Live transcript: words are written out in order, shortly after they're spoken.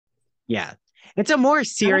Yeah. It's a more I like how you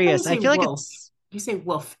serious, I say feel like wolf. it's, You say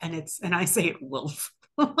wolf, and I say wolf.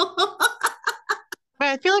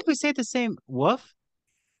 I feel like we say the same woof.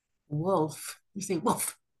 Wolf. You say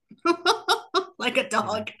wolf. Like a Yeah.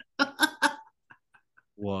 dog.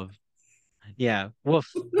 Woof. Yeah.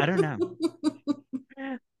 Woof. I don't know.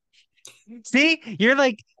 See, you're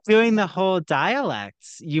like doing the whole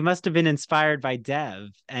dialects. You must have been inspired by Dev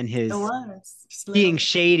and It his was just a being little.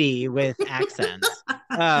 shady with accents.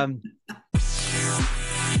 Um,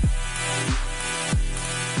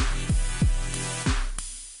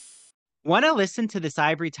 Want to listen to this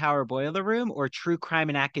Ivory Tower Boiler Room or True Crime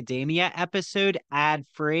and Academia episode ad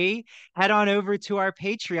free? Head on over to our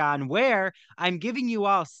Patreon where I'm giving you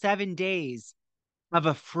all 7 days of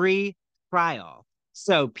a free trial.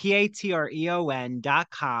 So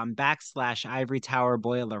patreon.com/Ivory Tower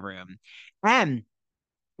Boiler Room. And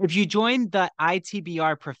if you join the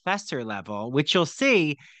ITBR professor level, which you'll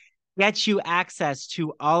see gets you access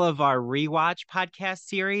to all of our rewatch podcast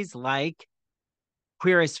series like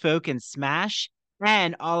Queer as Folk and Smash,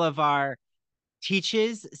 and all of our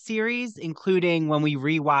Teaches series, including when we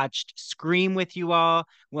rewatched Scream with you all,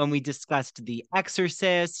 when we discussed The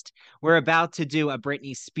Exorcist. We're about to do a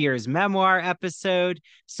Britney Spears memoir episode.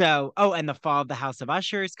 So, oh, and The Fall of the House of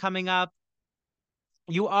Usher is coming up.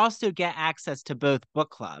 You also get access to both book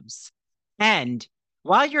clubs. And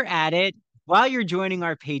while you're at it, while you're joining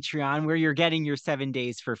our Patreon, where you're getting your 7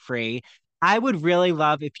 days for free, I would really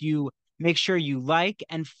love if you make sure you like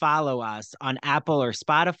and follow us on Apple or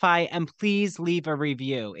Spotify, and please leave a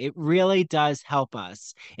review. It really does help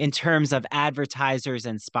us in terms of advertisers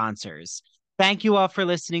and sponsors. Thank you all for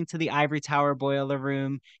listening to the Ivory Tower Boiler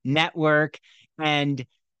Room Network. And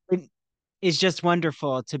it's just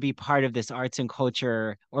wonderful to be part of this arts and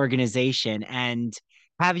culture organization and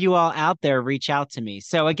have you all out there reach out to me.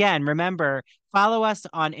 So again, remember, follow us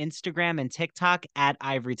on Instagram and TikTok at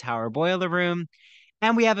Ivory Tower Boiler Room.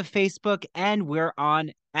 And we have a Facebook and we're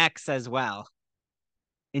on X as well.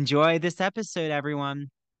 Enjoy this episode, everyone.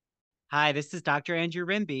 Hi, this is Dr. Andrew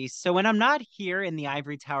Rimby. So when I'm not here in the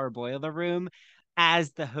Ivory Tower Boiler Room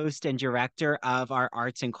as the host and director of our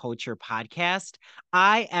arts and culture podcast,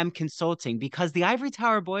 I am consulting because the Ivory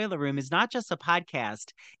Tower Boiler Room is not just a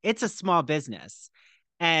podcast, it's a small business.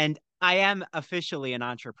 And I am officially an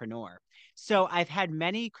entrepreneur. So I've had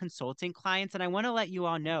many consulting clients, and I want to let you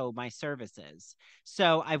all know my services.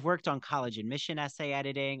 So I've worked on college admission essay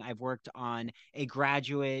editing. I've worked on a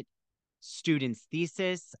graduate student's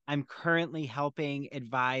thesis. I'm currently helping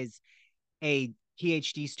advise a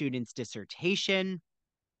PhD student's dissertation.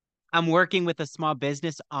 I'm working with a small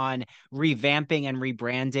business on revamping and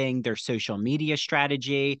rebranding their social media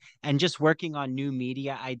strategy and just working on new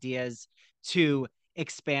media ideas to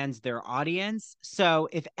expand their audience. So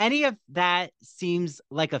if any of that seems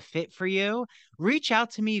like a fit for you, reach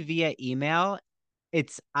out to me via email.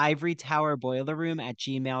 It's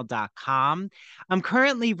ivorytowerboilerroom@gmail.com. I'm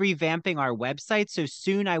currently revamping our website, so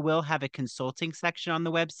soon I will have a consulting section on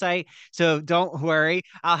the website. So don't worry,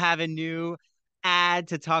 I'll have a new ad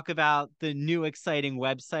to talk about the new exciting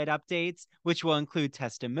website updates, which will include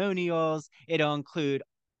testimonials. It'll include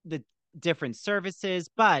the different services,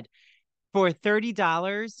 but for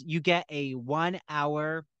 $30, you get a 1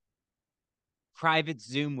 hour private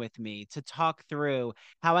Zoom with me to talk through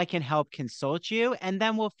how I can help consult you, and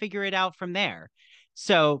then we'll figure it out from there.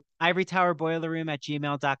 So,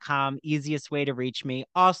 ivorytowerboilerroom@gmail.com, easiest way to reach me.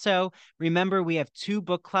 Also, remember, we have two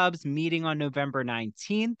book clubs meeting on November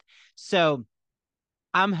 19th. So,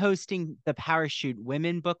 I'm hosting the Parachute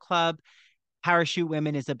Women Book Club. Parachute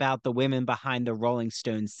Women is about the women behind the Rolling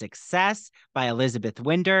Stones' success by Elizabeth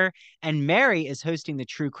Winder. And Mary is hosting the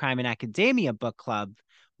True Crime and Academia Book Club,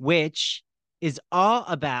 which is all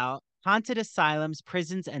about haunted asylums,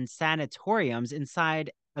 prisons, and sanatoriums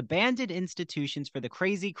inside abandoned institutions for the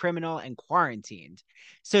crazy, criminal, and quarantined.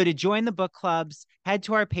 So to join the book clubs, head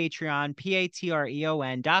to our Patreon,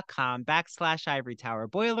 patreon.com/Ivory Tower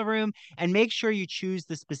Boiler Room, and make sure you choose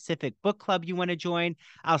the specific book club you want to join.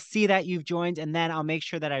 I'll see that you've joined, and then I'll make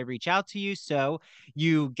sure that I reach out to you so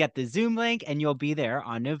you get the Zoom link and you'll be there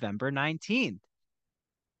on November 19th.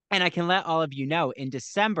 And I can let all of you know in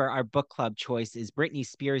December, our book club choice is Britney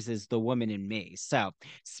Spears' The Woman in Me. So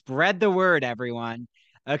spread the word, everyone.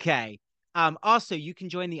 Okay. Also, you can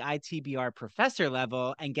join the ITBR professor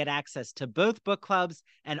level and get access to both book clubs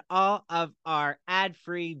and all of our ad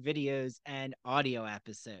free videos and audio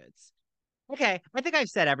episodes. Okay, I think I've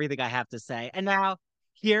said everything I have to say. And now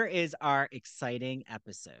here is our exciting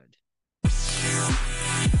episode.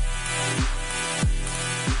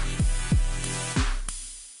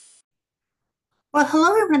 Well,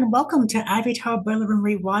 hello everyone. Welcome to Ivy Tower Boiler Room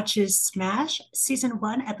Rewatches Smash Season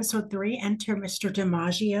 1, Episode 3. Enter Mr.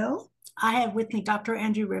 DiMaggio. I have with me Dr.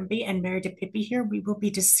 Andrew Rimby and Mary DiPipi here. We will be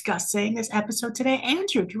discussing this episode today.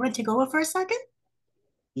 Andrew, do you want to take over for a second?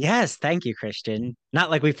 Yes, thank you, Christian. Not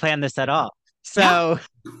like we planned this at all. Yeah. So,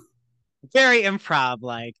 very improv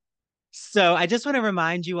like. So, I just want to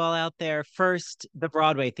remind you all out there first, the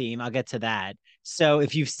Broadway theme. I'll get to that. So,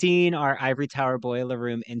 if you've seen our Ivory Tower Boiler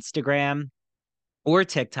Room Instagram or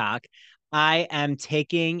TikTok, I am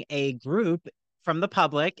taking a group from the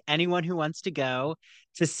public, anyone who wants to go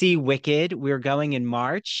to see Wicked. We're going in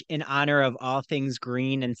March in honor of all things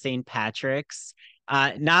green and St. Patrick's.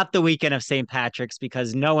 Not the weekend of St. Patrick's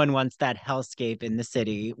because no one wants that hellscape in the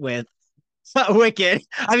city with Wicked.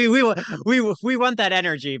 I mean, we want that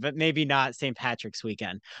energy, but maybe not St. Patrick's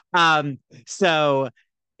weekend. So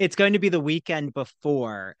it's going to be the weekend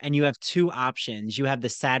before, and you have two options. You have the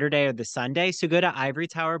Saturday or the Sunday. So go to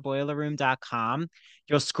ivorytowerboilerroom.com.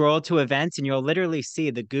 You'll scroll to events, and you'll literally see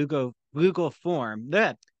the Google form.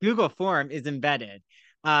 The Google form is embedded.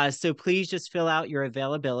 So please just fill out your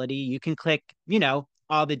availability. You can click,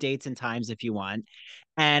 all the dates and times if you want.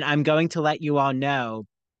 And I'm going to let you all know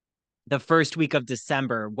the first week of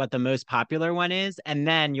December what the most popular one is, and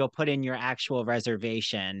then you'll put in your actual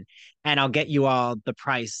reservation, and I'll get you all the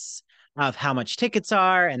price of how much tickets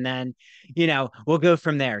are, and then we'll go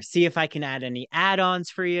from there. See if I can add any add-ons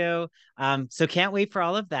for you. So can't wait for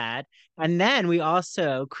all of that. And then we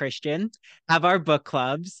also, Christian, have our book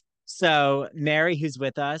clubs. So Mary, who's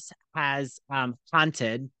with us, has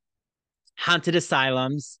haunted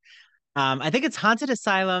asylums. I think it's haunted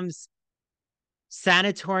asylums,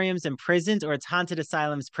 sanatoriums and prisons, or it's haunted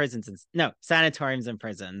asylums, prisons, and no, sanatoriums and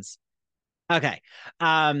prisons. Okay.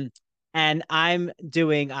 Um, and I'm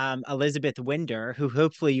doing Elizabeth Winder, who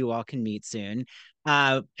hopefully you all can meet soon.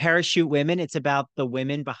 Parachute Women. It's about the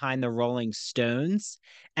women behind the Rolling Stones.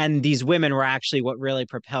 And these women were actually what really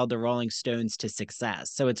propelled the Rolling Stones to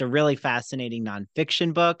success. So it's a really fascinating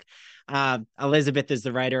nonfiction book. Elizabeth is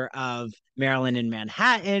the writer of Marilyn in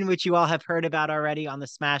Manhattan, which you all have heard about already on the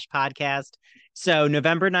Smash podcast. So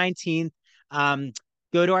November 19th,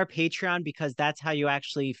 go to our Patreon because that's how you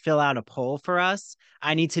actually fill out a poll for us.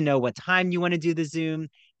 I need to know what time you want to do the Zoom.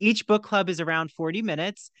 Each book club is around 40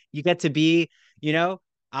 minutes. You get to be,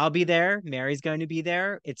 I'll be there. Mary's going to be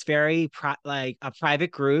there. It's very like a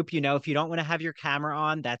private group. If you don't want to have your camera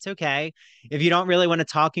on, that's okay. If you don't really want to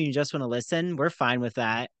talk and you just want to listen, we're fine with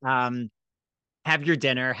that. Have your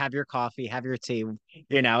dinner, have your coffee, have your tea,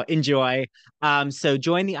 enjoy. So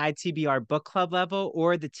join the ITBR book club level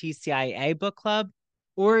or the TCIA book club,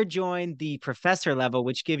 or join the professor level,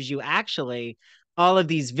 which gives you actually all of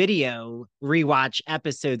these video rewatch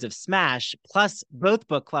episodes of Smash, plus both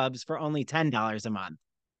book clubs for only $10 a month.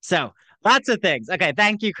 So lots of things. Okay,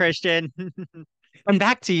 thank you, Christian. And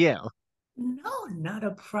back to you. No, not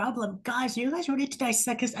a problem. Guys, are you guys ready to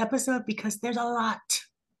dissect this episode? Because there's a lot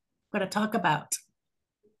we're going to talk about.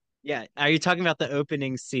 Yeah, are you talking about the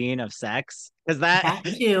opening scene of sex? Because that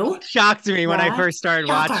That too. shocked me when I That first started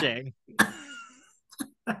shocker. watching.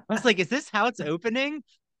 I was like, is this how it's opening?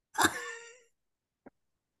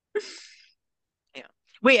 Yeah.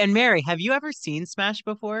 Wait, and Mary, have you ever seen Smash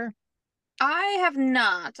before? I have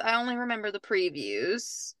not. I only remember the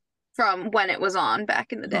previews from when it was on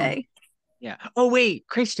back in the Hmm. day. Yeah. Oh, wait,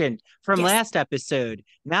 Christian, from Yes. last episode,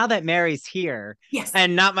 now that Mary's here, Yes.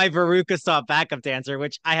 and not my Veruca Salt backup dancer,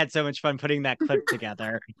 which I had so much fun putting that clip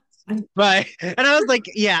together. But, and I was like,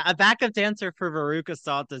 yeah, a backup dancer for Veruca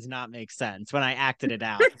Salt does not make sense when I acted it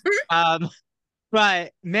out. Um,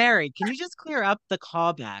 But Mary, can you just clear up the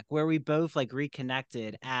callback where we both like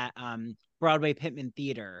reconnected at Broadway Pittman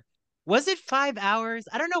Theater? Was it 5 hours?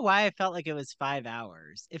 I don't know why I felt like it was 5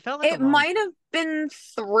 hours. It felt like a It long might have been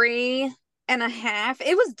 3.5.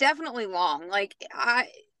 It was definitely long.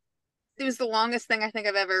 It was the longest thing I think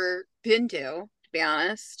I've ever been to be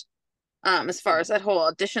honest. As far time. as that whole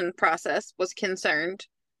audition process was concerned.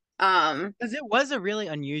 Um, Because it was a really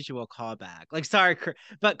unusual callback. Like, sorry,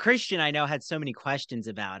 but Christian, I know, had so many questions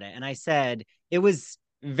about it. And I said it was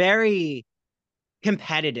very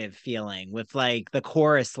competitive feeling with like the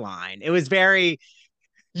chorus line. It was very,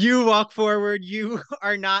 you walk forward, you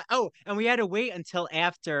are not. Oh, and we had to wait until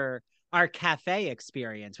after our cafe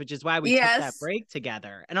experience, which is why we took that yes, break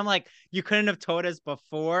together. And I'm like, you couldn't have told us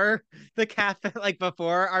before the cafe, like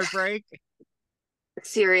before our break.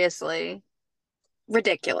 seriously.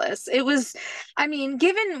 Ridiculous. It was, I mean,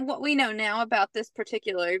 given what we know now about this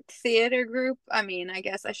particular theater group, I mean, I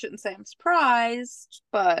guess I shouldn't say I'm surprised,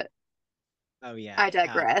 but Oh yeah. I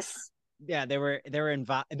digress. Yeah, they were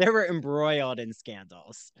embroiled in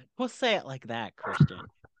scandals. We'll say it like that, Christian.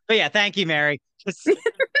 But yeah, thank you, Mary. Just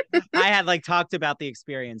I had like talked about the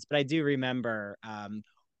experience, but I do remember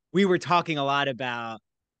we were talking a lot about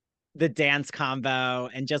the dance combo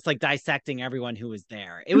and just like dissecting everyone who was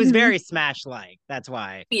there. It was Mhm. very Smash like. That's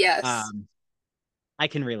why Yes. um I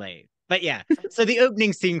can relate. But yeah, so the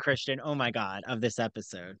opening scene, Christian, oh my God, of this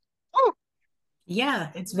episode. Oh,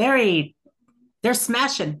 Yeah, it's very, they're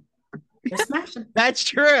smashing. They're smashing. that's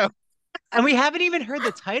true. And we haven't even heard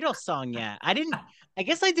the title song yet. I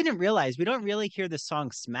guess I didn't realize we don't really hear the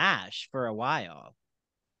song Smash for a while.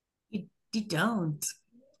 You don't.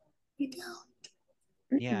 You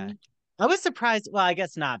don't. Yeah. Mhm. I was surprised. Well, I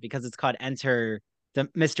guess not because it's called Enter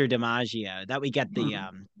Mr. DiMaggio that we get the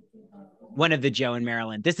Mhm. one of the Joe and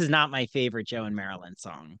Marilyn. This is not my favorite Joe and Marilyn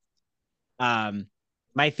song. Um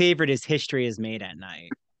my favorite is History is Made at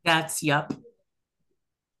Night. That's, yup.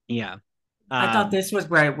 Yeah. I thought Um this was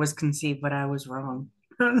where it was conceived, but I was wrong.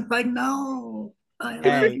 Like, no, I love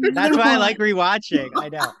Hey, the that's other why I one. like rewatching. I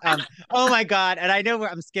know. Oh my God. And I know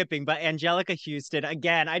where I'm skipping, but Angelica Houston,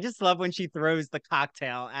 again, I just love when she throws the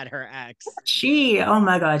cocktail at her ex. Oh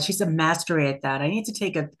my God, she's a mastery at that. I need to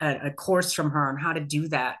take a course from her on how to do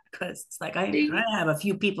that because it's like I See, have a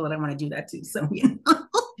few people that I want to do that to. So, you know.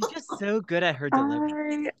 She's just so good at her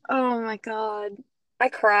delivery. oh my God. I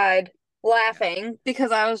cried laughing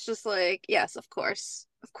because I was just like, yes, of course,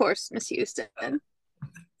 Miss Houston.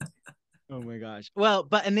 Oh my gosh. Well,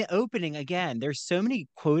 but in the opening, again, there's so many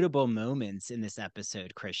quotable moments in this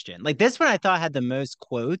episode, Christian. Like this one I thought had the most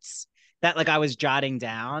quotes that like I was jotting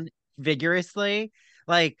down vigorously.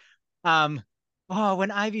 Like, um, oh, when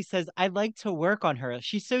Ivy says, I'd like to work on her,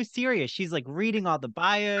 she's so serious. She's like reading all the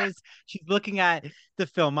bios, she's looking at the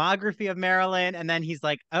filmography of Marilyn, and then he's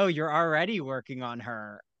like, oh, you're already working on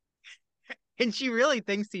her. And she really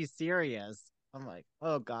thinks he's serious. I'm like,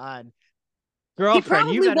 oh God. He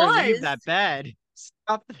Girlfriend, you probably better leave was. that bed.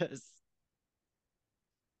 Stop this.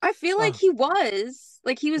 I feel like Oh, he was.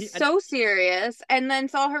 Like he was and, so serious and then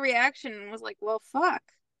saw her reaction and was like, well, fuck.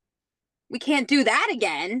 We can't do that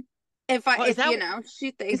again. well, If she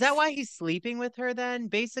is that thinks why he's sleeping with her then?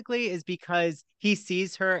 Basically, is because he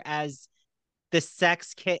sees her as the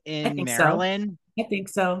sex I kitten think so. Marilyn. I think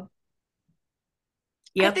so.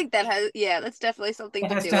 I Yep. think that has, yeah, that's definitely something It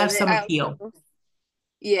to has do to have with it. some I appeal. also, And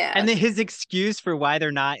yeah. then his excuse for why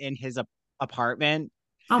they're not in his apartment,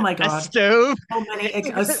 Oh my a God. stove, So many,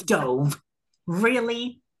 a stove.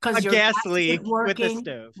 Really? a Because your gas gas leak isn't with the working?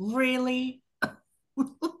 stove. Really?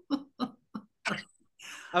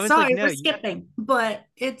 I was like, Sorry, no, we're you, skipping, but I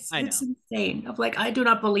it's know, insane. I'm like, I do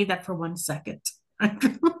not believe that for 1 second.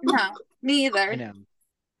 No, me I either. know.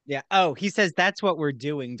 Yeah. Oh, he says that's what we're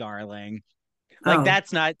doing, darling. Like Oh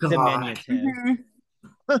that's not God. diminutive.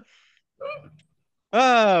 Mhm.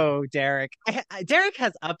 Oh, Derek. Derek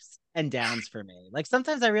has ups and downs for me. Like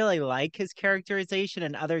sometimes I really like his characterization,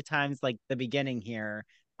 and other times, like the beginning here,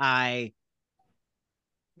 I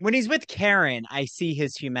when he's with Karen, I see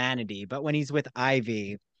his humanity, but when he's with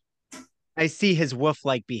Ivy, I see his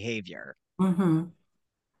wolf-like behavior. Hmm.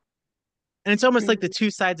 And it's almost like the two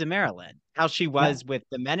sides of Marilyn, how she Yep. was with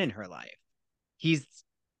the men in her life. He's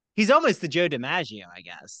he's almost the Joe DiMaggio, I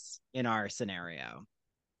guess, in our scenario.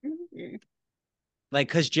 Mhm. Like,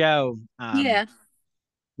 because Joe Yeah.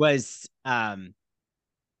 was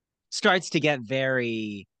starts to get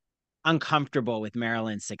very uncomfortable with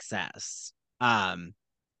Marilyn's success.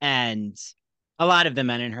 And a lot of the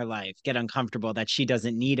men in her life get uncomfortable that she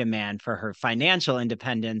doesn't need a man for her financial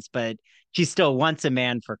independence, but she still wants a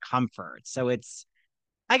man for comfort. So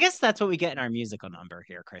I guess that's what we get in our musical number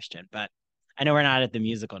here, Christian. But I know we're not at the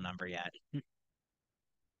musical number yet.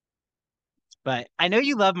 But I know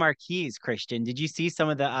you love Marquise, Christian. Did you see some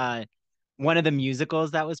of the one of the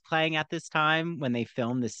musicals that was playing at this time when they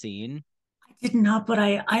filmed the scene? I did not, but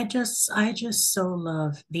I just so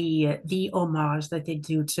love the homage that they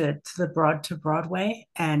do to the to Broadway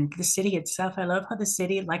and the city itself. I love how the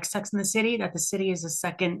city, like Sex in the City, that the city is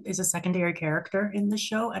a secondary character in the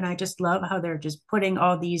show, and I just love how they're just putting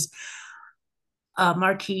all these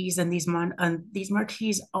marquees and these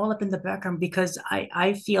marquees all up in the background because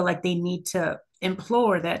I feel like they need to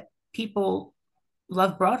implore that people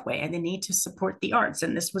love Broadway and they need to support the arts.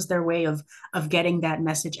 And this was their way of getting that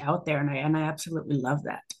message out there. And I absolutely love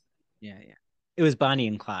that. Yeah, yeah. It was Bonnie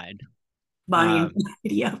and Clyde. Bonnie and Um,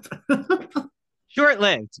 Clyde, yep.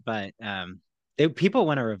 Short-lived, but people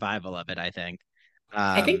want a revival of it, I think.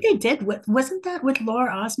 I think Um, they did with wasn't that with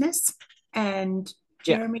Laura Osnes and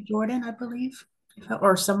yeah, Jeremy Jordan, I believe,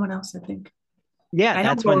 or someone else, I think. Yeah, I know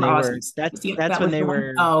that's when Laura they were. Osmond's. That's That when was they the one.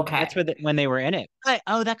 were. Oh, That's okay. when they were in it.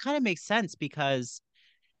 Oh, that kind of makes sense because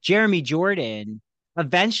Jeremy Jordan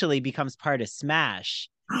eventually becomes part of Smash,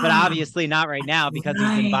 but obviously not right That's now because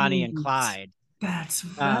he's in Bonnie and right. Clyde. That's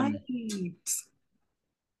right. Um,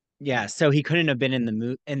 yeah, so he couldn't have been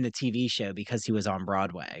in in the TV show because he was on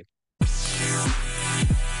Broadway.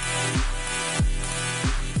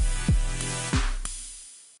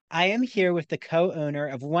 I am here with the co-owner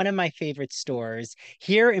of one of my favorite stores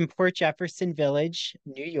here in Port Jefferson Village,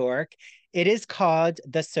 New York. It is called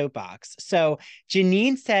the Soapbox. So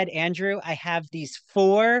Janine said, Andrew, I have these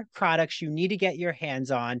 4 products you need to get your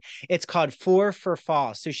hands on. It's called 4 for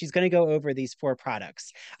Fall. So she's going to go over these 4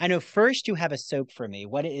 products. I know first you have a soap for me.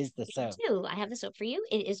 What is the soap? I have the soap for you.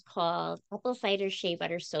 It is called Apple Cider Shea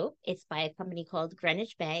Butter Soap. It's by a company called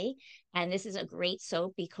Greenwich Bay. And this is a great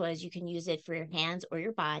soap because you can use it for your hands or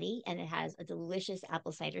your body. And it has a delicious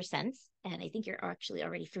apple cider scent. And I think you're actually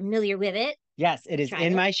already familiar with it. Yes, it is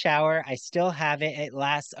in my shower. I still have it. It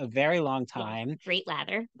lasts a very long time. Yeah, great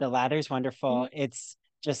lather. The lather's wonderful. It's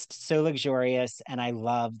just so luxurious. And I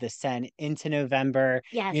love the scent into November.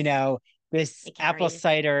 Yes. You know, this apple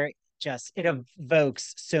cider just, it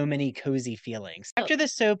evokes so many cozy feelings. After the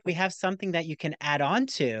soap, we have something that you can add on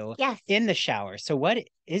to in the shower. So what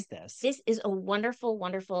is this? This is a wonderful,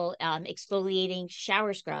 wonderful exfoliating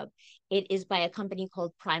shower scrub. It is by a company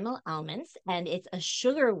called Primal Almonds, and it's a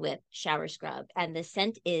sugar whip shower scrub. And the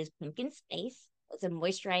scent is pumpkin spice. It's a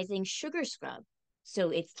moisturizing sugar scrub. So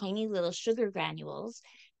it's tiny little sugar granules.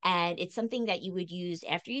 And it's something that you would use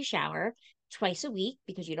after you shower twice a week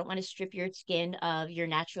because you don't want to strip your skin of your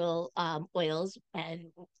natural oils and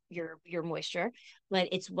your moisture. But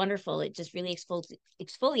it's wonderful. It just really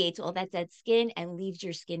exfoliates all that dead skin and leaves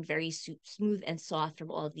your skin very smooth and soft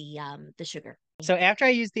from all the sugar. So after I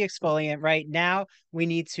use the exfoliant, right now we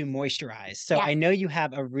need to moisturize. So I know you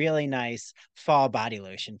have a really nice fall body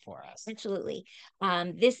lotion for us. Absolutely.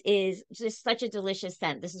 This is just such a delicious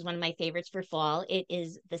scent. This is one of my favorites for fall.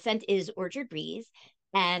 The scent is Orchard Breeze,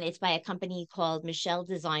 and it's by a company called Michelle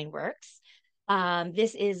Design Works.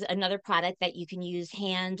 This is another product that you can use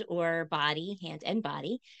hand and body.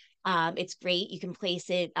 It's great. You can place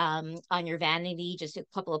it on your vanity, just a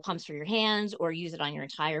couple of pumps for your hands, or use it on your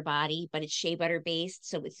entire body. But it's shea butter based,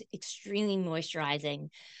 so it's extremely moisturizing.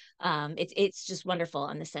 It's just wonderful,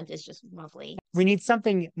 and the scent is just lovely. We need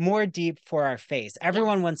something more deep for our face.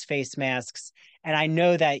 Everyone wants face masks, and I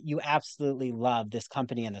know that you absolutely love this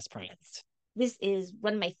company and this product. This is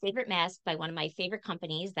one of my favorite masks by one of my favorite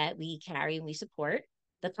companies that we carry and we support.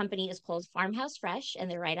 The company is called Farmhouse Fresh,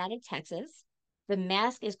 and they're right out of Texas. The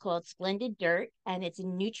mask is called Splendid Dirt, and it's a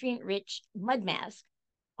nutrient-rich mud mask.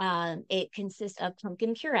 It consists of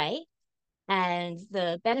pumpkin puree, and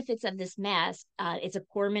the benefits of this mask, it's a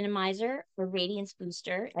pore minimizer, a radiance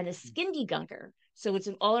booster, and a skin degunker. So it's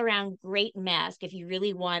an all-around great mask. If you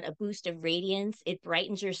really want a boost of radiance, it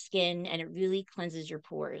brightens your skin and it really cleanses your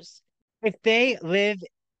pores. If they live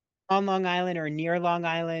on Long Island or near Long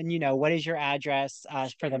Island, what is your address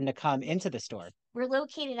for them to come into the store? We're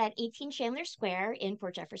located at 18 Chandler Square in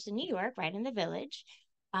Port Jefferson, New York, right in the village.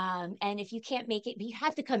 And if you can't make it, you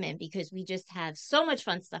have to come in because we just have so much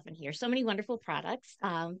fun stuff in here, so many wonderful products.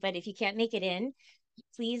 But if you can't make it in,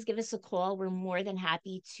 please give us a call. We're more than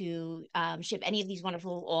happy to ship any of these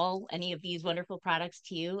wonderful products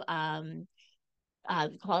to you.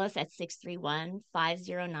 Call us at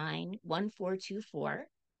 631-509-1424.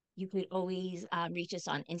 You could always reach us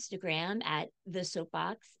on Instagram at The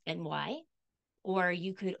Soapbox NY, or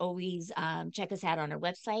you could always check us out on our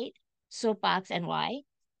website, Soapbox NY.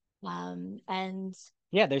 And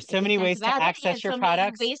yeah, there's so many ways to access your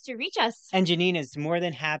products. Many ways to reach us. And Janine is more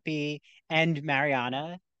than happy, and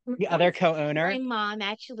Mariana, the other co-owner, my mom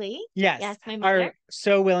actually, yes, my mother, are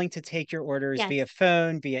so willing to take your orders via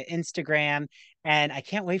phone, via Instagram, and I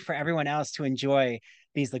can't wait for everyone else to enjoy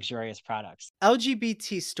these luxurious products.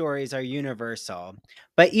 LGBT stories are universal,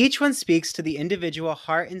 but each one speaks to the individual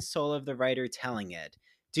heart and soul of the writer telling it.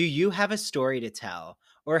 Do you have a story to tell?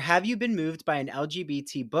 Or have you been moved by an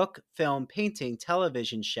LGBT book, film, painting,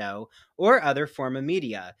 television show, or other form of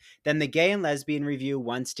media? Then the Gay and Lesbian Review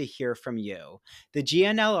wants to hear from you. The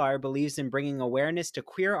GNLR believes in bringing awareness to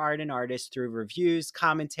queer art and artists through reviews,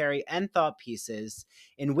 commentary, and thought pieces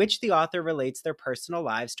in which the author relates their personal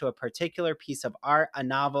lives to a particular piece of art, a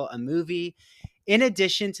novel, a movie. In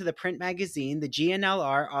addition to the print magazine, the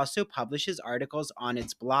GNLR also publishes articles on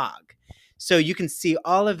its blog. So you can see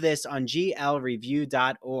all of this on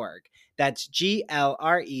glreview.org. That's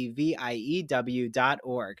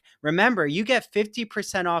GLREVIEW.org. Remember, you get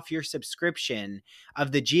 50% off your subscription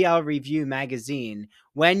of the GL Review magazine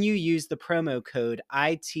when you use the promo code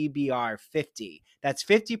ITBR50. That's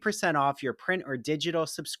 50% off your print or digital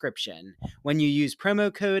subscription when you use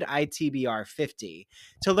promo code ITBR50.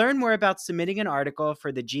 To learn more about submitting an article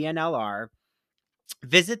for the GNLR,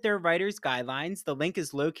 visit their writer's guidelines. The link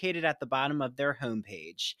is located at the bottom of their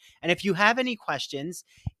homepage. And if you have any questions,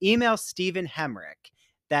 email Stephen Hemrick.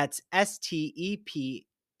 That's STEPHEN.HEMRICK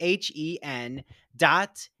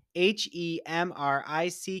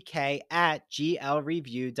at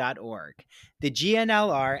glreview.org. The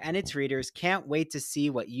GNLR and its readers can't wait to see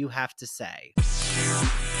what you have to say.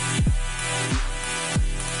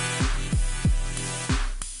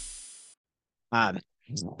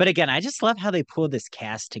 But again, I just love how they pull this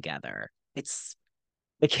cast together.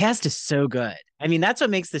 The cast is so good. I mean, that's what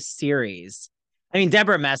makes this series. I mean,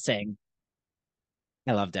 Deborah Messing.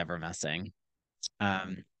 I love Deborah Messing.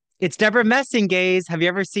 It's Deborah Messing, gays. Have you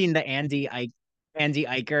ever seen the Andy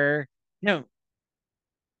Eicher? No.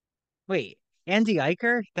 Wait, Andy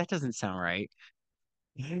Eicher? That doesn't sound right.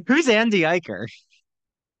 Who's Andy Eicher?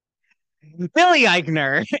 Billy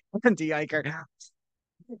Eichner. Andy Eicher.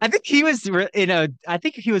 I think he was, I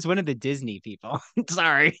think he was one of the Disney people.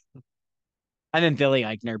 Sorry. I meant Billy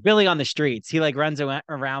Eichner. Billy on the streets. He like runs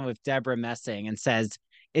around with Deborah Messing and says,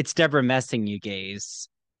 "It's Deborah Messing, you gays."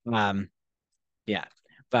 Yeah,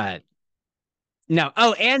 but no.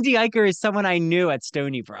 Oh, Andy Eicher is someone I knew at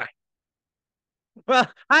Stony Brook. Well,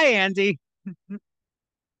 hi, Andy.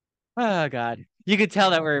 Oh God, you could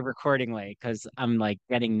tell that we're recording late because I'm like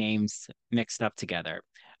getting names mixed up together.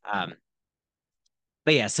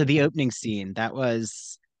 But yeah, so the opening scene, that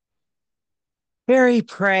was very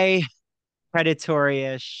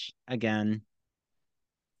predatory-ish again.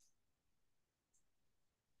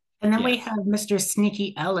 And then we have Mr.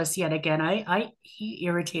 Sneaky Ellis yet again. He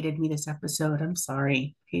irritated me this episode. I'm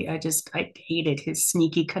sorry. I hated his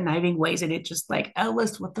sneaky conniving ways, and it just like,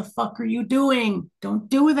 Ellis, what the fuck are you doing? Don't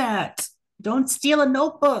do that. Don't steal a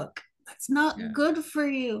notebook. That's not good for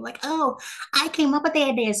you. Like, oh, I came up with the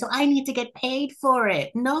idea, so I need to get paid for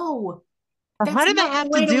it. No. How did that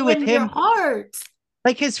have to do with him? Your heart.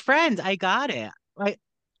 Like his friends, I got it. Like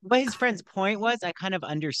what his friend's point was, I kind of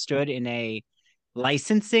understood in a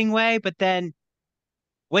licensing way, but then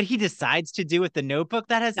what he decides to do with the notebook,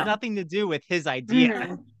 that has nothing to do with his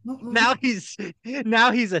idea. Mm-hmm.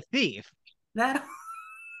 Now he's a thief. It's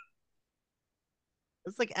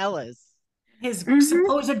like Ellis. His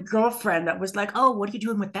supposed girlfriend that was like, "Oh, what are you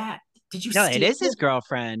doing with that? Did you?" No, it is his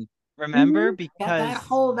girlfriend. Remember, because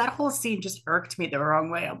that whole scene just irked me the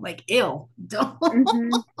wrong way. I'm like, "Ew, don't."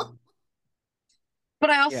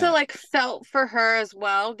 But I also like felt for her as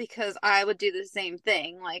well, because I would do the same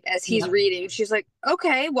thing. Like as he's reading, she's like,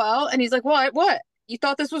 "Okay, well," and he's like, "What? What? You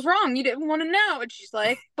thought this was wrong? You didn't want to know?" And she's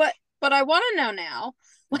like, "But I want to know now."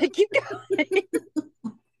 Like, keep going.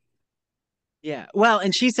 Yeah. Well,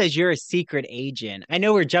 and she says you're a secret agent. I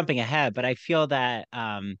know we're jumping ahead, but I feel that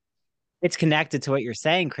it's connected to what you're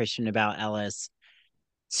saying, Christian, about Ellis.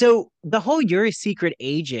 So the whole "you're a secret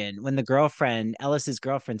agent," when Ellis's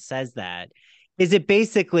girlfriend says that, is it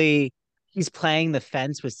basically he's playing the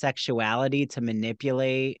fence with sexuality to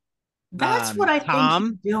manipulate? That's what I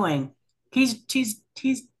think he's doing. He's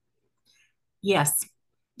yes.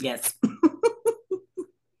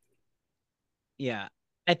 Yeah.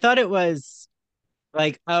 I thought it was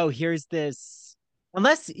like, oh, here's this,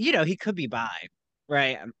 unless, he could be bi,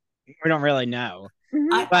 right? We don't really know.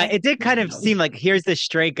 But it did kind of seem like here's this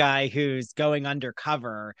straight guy who's going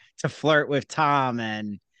undercover to flirt with Tom.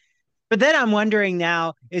 But then I'm wondering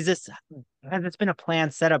now, has this been a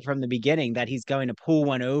plan set up from the beginning that he's going to pull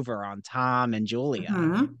one over on Tom and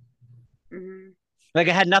Julia? Like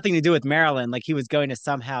it had nothing to do with Marilyn. Like he was going to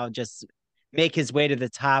somehow just make his way to the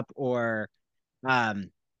top or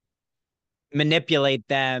manipulate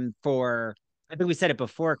them for, I think we said it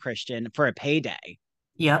before, Christian, for a payday.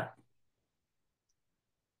 Yep.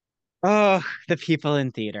 Oh, the people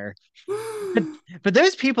in theater. but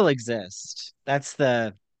those people exist. That's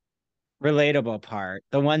the relatable part.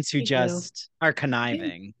 The ones who are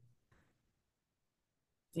conniving.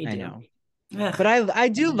 I know. Ugh. But I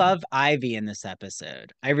do love Ivy in this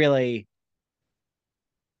episode. I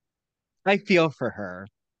feel for her.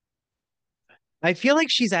 I feel like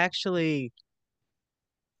she's actually,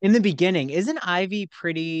 in the beginning, isn't Ivy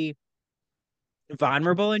pretty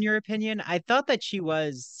vulnerable in your opinion? I thought that she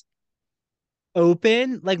was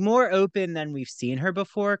open, like more open than we've seen her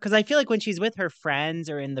before. Because I feel like when she's with her friends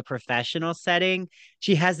or in the professional setting,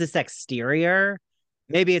 she has this exterior.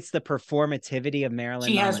 maybe it's the performativity of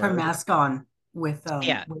Marilyn She has her Monroe. mask on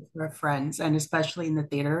Yeah, with her friends, and especially in the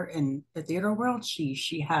theater world,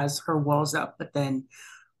 she has her walls up, but then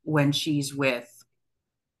when she's with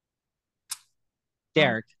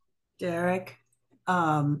Derek. Derek,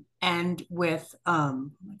 and with oh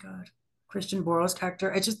my god, Christian Borle's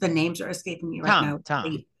character. It's just the names are escaping me right now.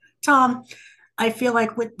 Tom. Tom. I feel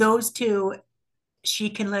like with those two, she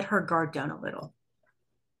can let her guard down a little.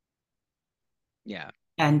 Yeah.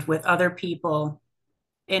 And with other people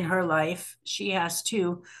in her life, she has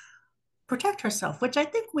to protect herself, which I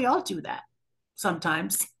think we all do that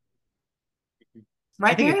sometimes.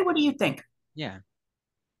 I Right, think Mary? What do you think? yeah.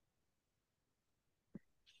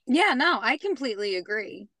 Yeah, no, I completely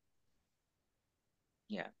agree.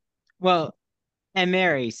 Yeah. Well, and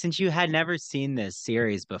Mary, since you had never seen this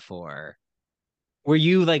series before, were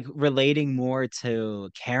you like relating more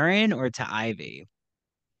to Karen or to Ivy?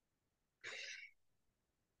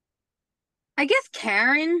 I guess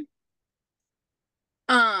Karen,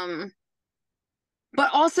 um, but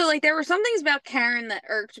also like there were some things about Karen that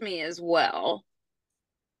irked me as well.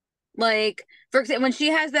 Like, for example, when she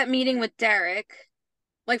has that meeting with Derek,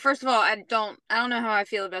 like first of all, I don't know how I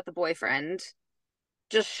feel about the boyfriend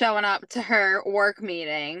just showing up to her work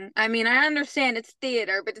meeting. I mean, I understand it's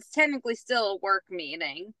theater, but it's technically still a work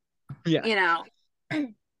meeting, Yeah. you know.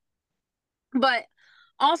 But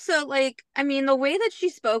also, like, I mean, the way that she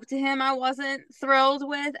spoke to him, I wasn't thrilled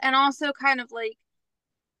with, and also kind of like,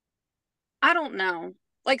 I don't know.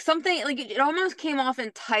 Like something like it almost came off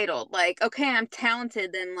entitled, like, okay, I'm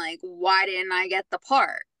talented, then like, why didn't I get the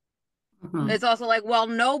part? Mhm. It's also like, well,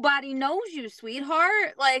 nobody knows you,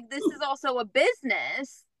 sweetheart. Like, this is also a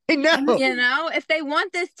business. I know. You know, if they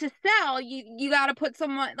want this to sell, you got to put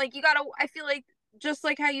someone like you got to. I feel like just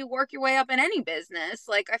like how you work your way up in any business,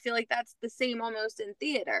 like I feel like that's the same almost in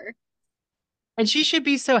theater. And she should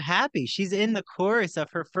be so happy. She's in the chorus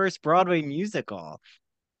of her first Broadway musical.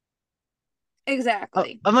 Oh,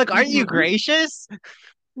 Exactly. I'm like, aren't you Mhm. gracious?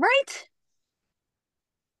 Right.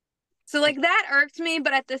 So like that irked me,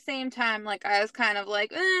 but at the same time, like I was kind of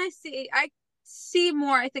like, I see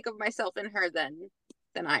more. I think of myself in her than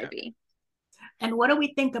Yeah. Ivy. And what do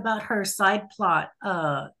we think about her side plot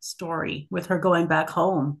story with her going back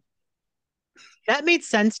home? That made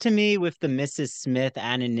sense to me with the Mrs. Smith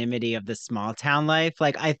anonymity of the small town life.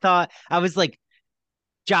 Like I thought I was like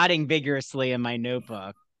jotting vigorously in my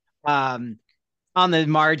notebook, um, on the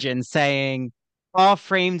margin saying all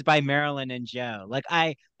framed by Marilyn and Joe.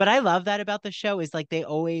 But I love that about the show is like they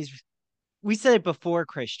always, we said it before,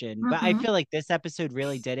 Christian, but I Mhm. feel like this episode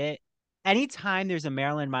really did it. Anytime there's a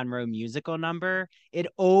Marilyn Monroe musical number, it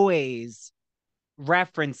always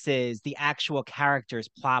references the actual characters'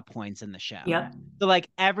 plot points in the show. Yep. So like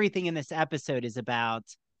everything in this episode is about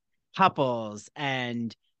couples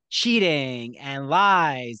and cheating and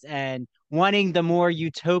lies and wanting the more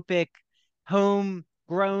utopic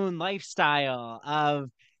homegrown lifestyle of,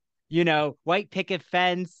 white picket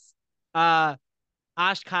fence, uh,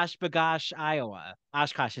 Oshkosh Bagosh, Iowa.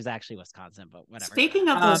 Oshkosh is actually Wisconsin, but whatever. Speaking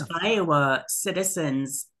of those Iowa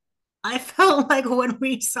citizens, I felt like when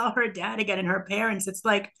we saw her dad again and her parents, it's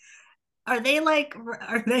like are they like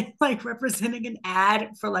representing an ad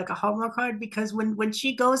for like a Hallmark card? Because when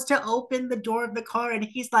she goes to open the door of the car and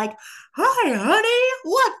he's like, "Hi, honey,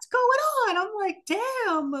 what's going on?" I'm like,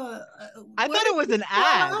 "Damn, I what thought are it was you an so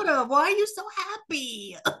ad. out of? Why are you so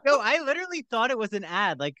happy?" No, I literally thought it was an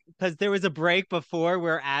ad, like, because there was a break before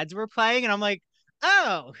where ads were playing, and I'm like,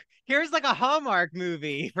 oh, here's like a Hallmark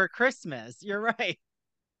movie for Christmas. You're right.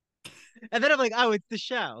 And then I'm like, oh, it's the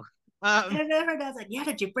show. And Um, then her dad's like, "Yeah,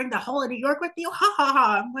 did you bring the whole of New York with you?" Ha ha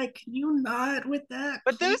ha! I'm like, "Can you not with that,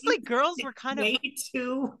 but those please?" like girls were It's kind of, way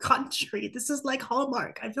too country. This is like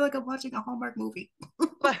Hallmark. I feel like I'm watching a Hallmark movie.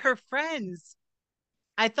 but her friends,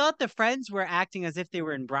 I thought the friends were acting as if they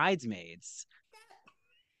were in Bridesmaids,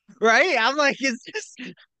 right? I'm like, it's just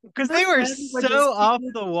because Her they were friends were so just off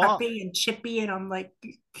cute, the wall. preppy, and chippy, and I'm like,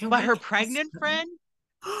 "Can But we her get this pregnant friend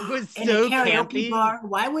was in a so karaoke campy. bar?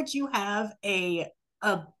 Why would you have a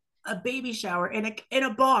a baby shower in a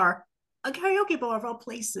bar, a karaoke bar of all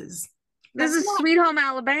places? This That's is not Sweet Home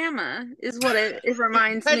Alabama, is what it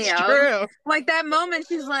reminds me That's of. true. Like that moment,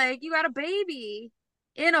 she's like, "You got a baby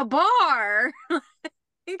in a bar." I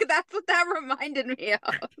think that's what that reminded me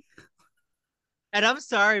of. And I'm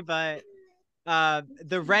sorry, but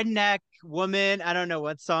the redneck woman, I don't know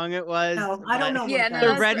what song it was, no. I don't but know Yeah, what no,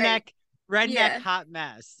 that the that's is. right. redneck Yeah. hot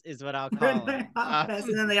mess is what I'll call it.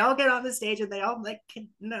 And then they all get on the stage and they all like,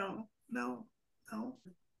 no, no, no.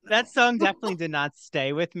 That song definitely did not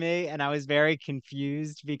stay with me, and I was very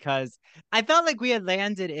confused because I felt like we had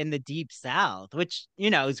landed in the deep South, which,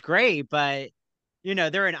 is great, but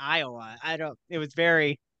they're in Iowa. It was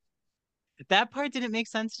very that part didn't make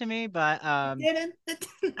sense to me, but It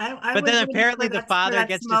didn't. I but was then waiting apparently the for father that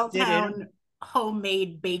gets to small sit in, town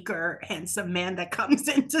homemade baker handsome man that comes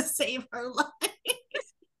in to save her life.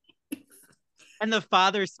 and the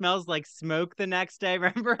father smells like smoke the next day,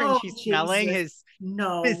 remember? And Oh, she's smelling Jesus. his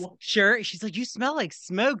No. shirt. She's like, "You smell like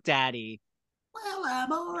smoke, Daddy." Well, I'm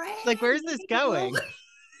It's like, where's this already. going?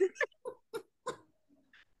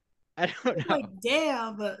 I don't know. Like,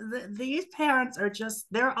 damn, these parents are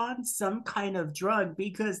they're on some kind of drug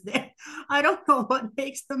because I don't know what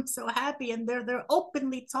makes them so happy. And they're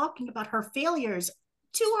openly talking about her failures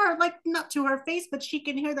to her, like, not to her face, but she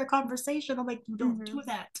can hear their conversation. I'm like, you don't do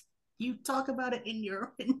that. You talk about it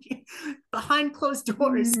behind closed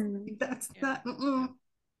doors. That's not,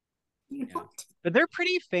 you don't. But they're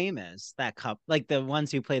pretty famous, that couple, like the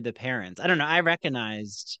ones who played the parents. I don't know. I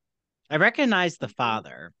recognized the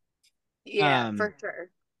father. Yeah, for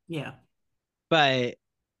sure. Yeah. But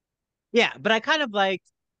yeah, but I kind of liked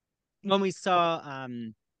when we saw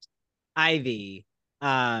Ivy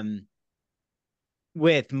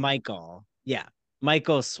with Michael. Yeah.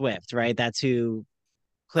 Michael Swift, right? That's who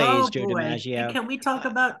plays Oh Joe boy. And DiMaggio. can we talk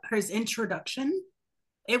about his introduction?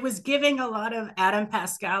 It was giving a lot of Adam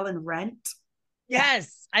Pascal and Rent.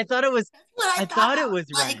 Yes, I thought it was. What I thought it I was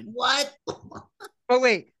like, Ren. what? Oh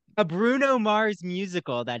wait, a Bruno Mars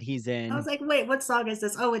musical that he's I was in. like, wait, what song is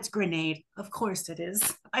this? Oh, it's Grenade. Of course it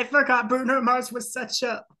is. I forgot Bruno Mars was such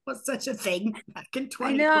a thing back in I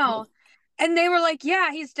 2012. know. And they were like,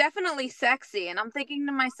 yeah, he's definitely sexy. And I'm thinking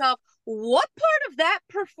to myself, what part of that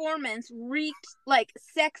performance reeked like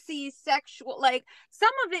sexy, sexual? Like some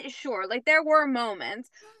of it, sure, like there were moments,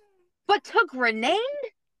 but to Grenade?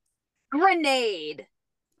 Grenade.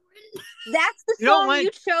 That's the You don't song want you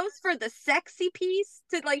chose for the sexy piece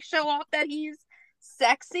to like show off that he's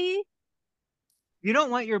sexy? you don't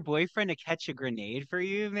want your boyfriend to catch a grenade for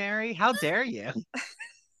you, Mary? How dare you?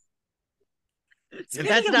 If Speaking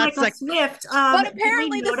that's of not Michael sex, Swift, But did we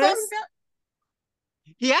apparently the song notice?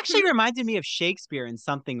 he actually reminded me of Shakespeare in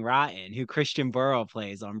Something Rotten, who Christian Bale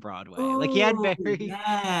plays on Broadway. Like Oh,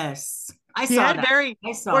 yes. I he saw had that. very,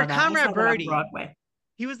 I saw or that. I saw Conrad that on Birdie. Broadway.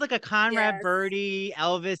 He was like a Conrad Yes. Birdie,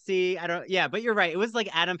 Elvis-y. Yeah, but you're right. It was like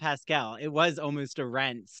Adam Pascal. It was almost a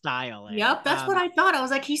Rent styling. Yep, that's what I thought. I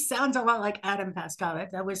was like, he sounds a lot like Adam Pascal.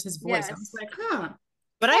 That was his voice. I was Yes. like, huh.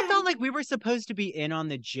 But I Okay. felt like we were supposed to be in on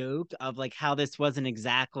the joke of like how this wasn't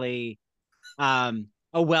exactly a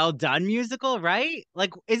well done musical, right?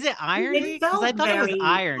 Like, is it irony? It Because I felt thought it was very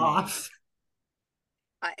irony. off.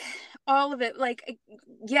 All of it, like,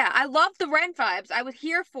 yeah, I love the Rent vibes. I was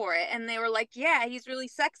here for it, and they were like, yeah, he's really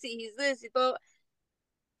sexy. He's this, but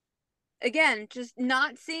again, just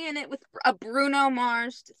not seeing it with a Bruno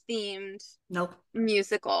Mars themed Nope.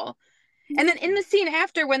 musical. And then in the scene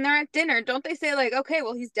after, when they're at dinner, don't they say like, okay,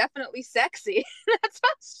 well, he's definitely sexy? That's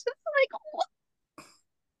just like,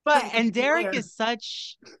 what? And Derek is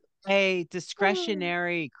such a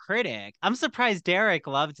discretionary critic. I'm surprised Derek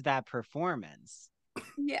loved that performance.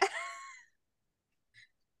 Yeah.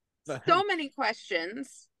 But So many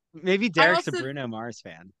questions. maybe Derek's a Bruno Mars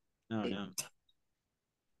fan. I don't know.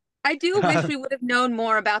 I do wish we would have known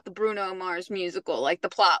more about the Bruno Mars musical, like the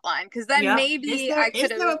plot line, because then maybe I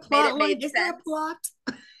could have made it made sense. Is there a plot?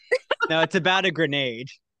 No, it's about a grenade.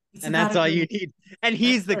 And that's all you need. And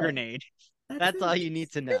he's the grenade. That's all you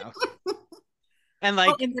need to know. And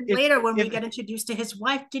like, and then later when we get introduced to his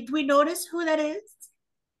wife, did we notice who that is?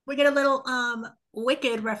 We get a little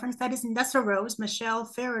Wicked reference. That is Nessa Rose, Michelle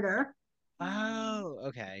Ferriter. Oh,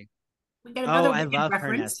 okay. We get another I Wicked love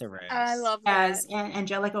reference. her, Nessa Rose. I love that. And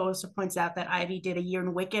Angelica also points out that Ivy did a year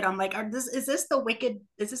in Wicked. I'm like, is this the Wicked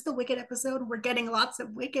episode? We're getting lots of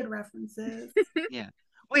Wicked references. Yeah.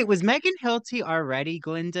 Wait, was Megan Hilty already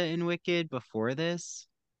Glinda in Wicked before this?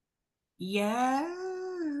 Yeah.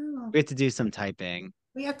 We have to do some typing.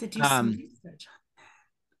 We have to do some research.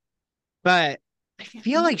 But I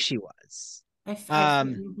feel like she was.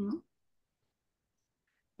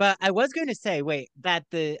 But I was going to say, wait, that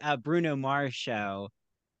the Bruno Mars show,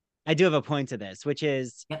 I do have a point to this, which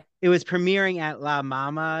is it was premiering at La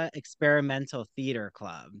Mama Experimental Theater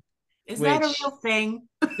Club. Is that a real thing?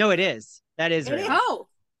 No, it is. That is real. Oh.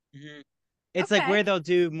 Mm-hmm. It's like where they'll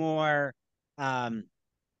do more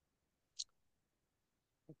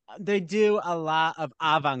they do a lot of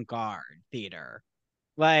avant-garde theater.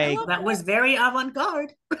 Like that was very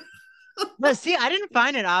avant-garde. But see, I didn't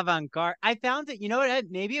find it avant-garde. I found it, you know what?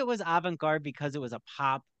 Maybe it was avant-garde because it was a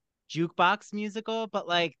pop jukebox musical, but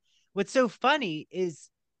like what's so funny is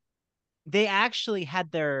they actually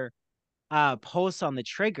had their pulse on the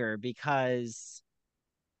trigger, because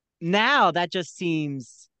now that just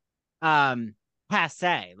seems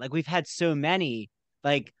passe. Like we've had so many,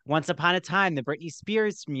 like Once Upon a Time, the Britney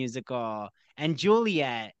Spears musical, and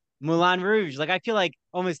Juliet, Moulin Rouge. Like I feel like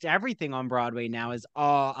almost everything on Broadway now is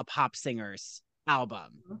all a pop singer's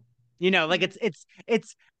album. You know, like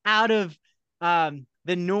it's out of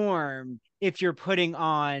the norm if you're putting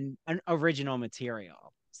on an original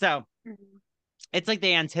material. So it's like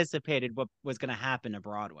they anticipated what was going to happen to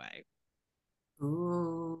Broadway.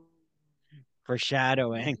 Ooh.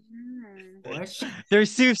 Foreshadowing. They're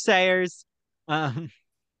soothsayers. But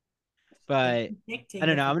I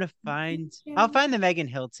don't know. I'm gonna find. I'll find the Megan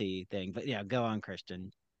Hilty thing. But yeah, go on,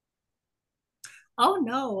 Christian. Oh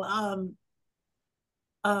no.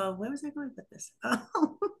 Where was I going with this? I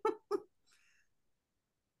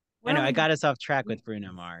know I got us off track with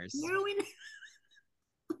Bruno Mars.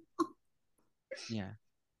 Yeah.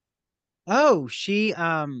 Oh, she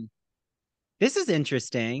this is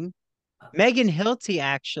interesting. Megan Hilty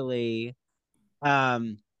actually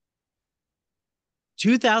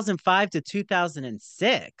 2005 to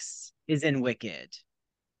 2006 is in Wicked.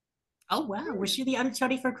 Oh wow. Was she the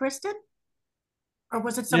understudy for Kristen? Or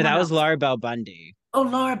was it No, someone that else? was Laura Bell Bundy. Oh,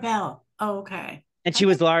 Laura Bell. Oh, okay. And she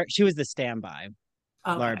was the standby.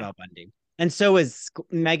 Okay. Laura Bell Bundy. And so was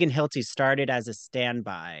Megan Hilty, started as a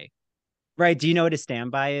standby. Right. Do you know what a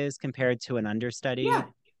standby is compared to an understudy? Yeah.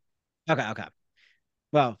 Okay.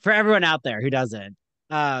 Well, for everyone out there who doesn't,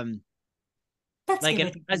 That's like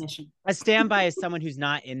a standby is someone who's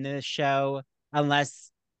not in the show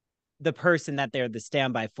unless the person that they're the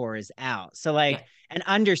standby for is out. So like an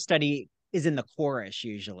understudy is in the chorus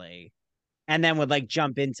usually, and then would like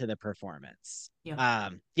jump into the performance. Yeah.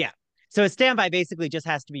 So a standby basically just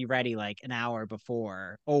has to be ready like an hour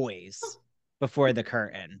before, always before the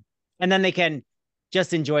curtain. And then they can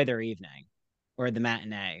just enjoy their evening or the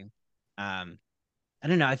matinee. I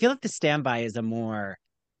don't know. I feel like the standby is a more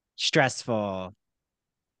stressful.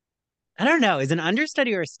 I don't know. Is an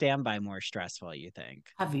understudy or a standby more stressful, you think?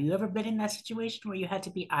 Have you ever been in that situation where you had to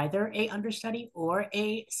be either a understudy or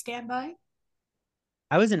a standby?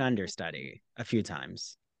 I was an understudy a few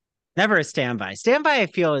times. Never a standby. Standby, I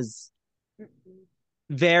feel, is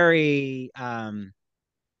very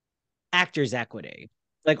actors equity.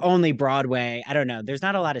 Like only Broadway. I don't know. There's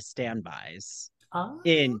not a lot of standbys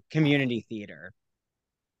in community theater.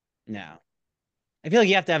 No. I feel like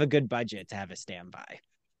you have to have a good budget to have a standby.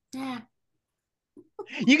 Yeah.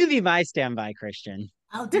 You can be my standby, Christian.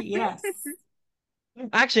 I'll do, yes.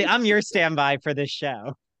 Actually, I'm your standby for this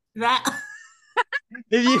show. That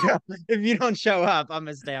if you don't show up, I'm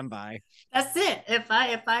a standby. That's it.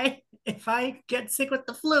 If I get sick with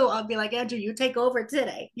the flu, I'll be like, Andrew, you take over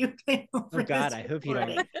today. You take over. Oh God, I hope you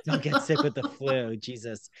don't get sick with the flu.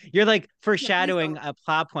 Jesus, you're like foreshadowing a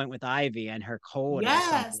plot point with Ivy and her cold.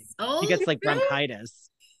 Yes. She gets like bronchitis.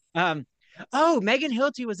 Megan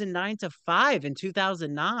Hilty was in 9 to 5 in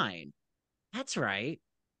 2009. That's right.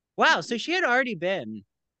 Wow, so she had already been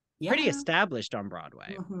pretty established on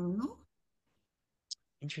Broadway. Mm-hmm.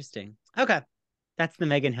 Interesting. Okay, that's the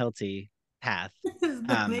Megan Hilty path. This is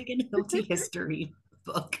the Megan Hilty history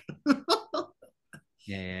book.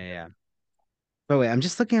 Yeah. But wait, I'm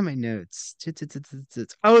just looking at my notes.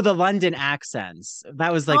 Oh, the London accents.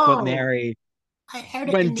 That was like what Mary. I heard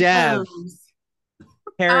it when Dev,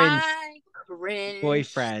 Karen's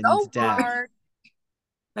boyfriend, so Dev. hard.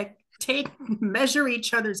 Like, measure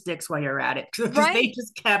each other's dicks while you're at it, because they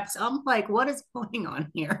just kept. I'm like, what is going on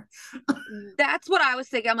here? That's what I was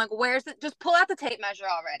thinking. I'm like, where's it? Just pull out the tape measure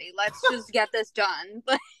already. Let's just get this done.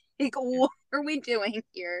 Like, what are we doing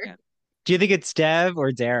here? Yeah. Do you think it's Dev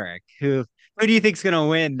or Derek? Who do you think's gonna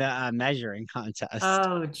win the measuring contest?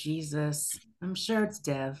 Oh Jesus, I'm sure it's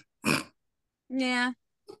Dev. Yeah,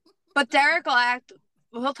 but Derek will act.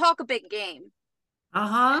 He'll talk a big game.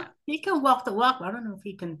 Yeah. He can walk the walk. I don't know if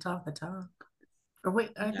he can talk the talk. Or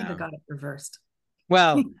wait, I think I got it reversed.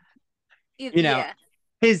 Well,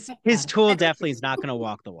 his tool definitely is not going to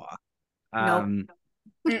walk the walk. Nope.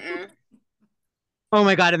 Oh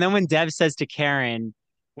my God! And then when Dev says to Karen,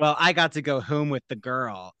 "Well, I got to go home with the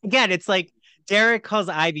girl." Again, it's like Derek calls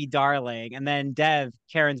Ivy darling, and then Dev,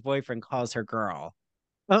 Karen's boyfriend, calls her girl.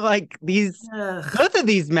 But like both of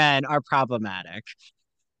these men are problematic.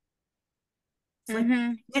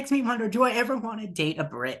 Makes me wonder, do I ever want to date a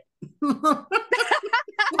Brit?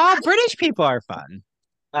 British people are fun.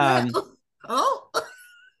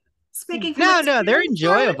 Speaking no, they're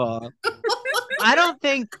enjoyable. I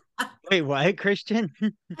Wait, what, Christian?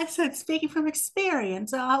 I said, speaking from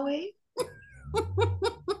experience, are we?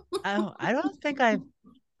 Oh, I don't think I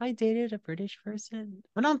dated a British person.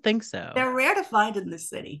 I don't think so. They're rare to find in this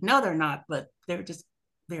city. No, they're not, but they're just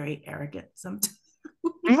very arrogant sometimes.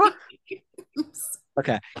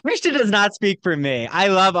 Okay. Christian does not speak for me. I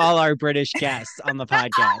love all our British guests on the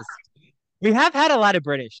podcast. We have had a lot of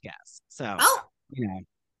British guests. So, Oh,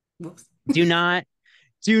 whoops. Do not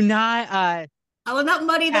I will not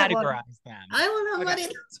muddy that one. categorize them. I will not muddy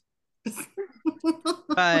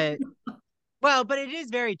that. But it is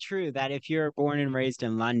very true that if you're born and raised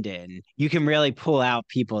in London, you can really pull out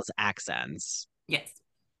people's accents. Yes.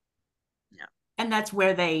 Yeah. And that's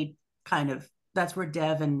where that's where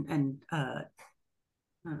Dev and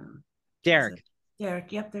Derek.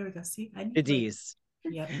 Yep, there we go. See, The D's.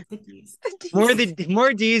 Yep, the D's.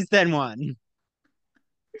 More D's than one.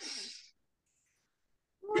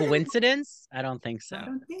 Coincidence? I don't think so. I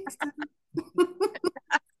don't think so.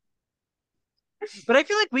 But I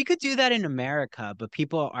feel like we could do that in America, but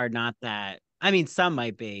people are not that. I mean, some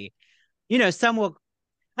might be. Some will.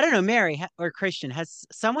 I don't know, Mary or Christian, has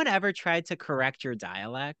someone ever tried to correct your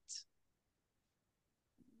dialect?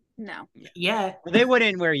 No. Yeah. Well, they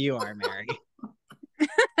wouldn't where you are, Mary.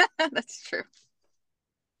 That's true.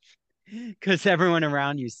 Because everyone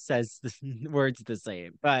around you says the words the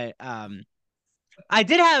same. But I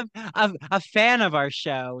did have a fan of our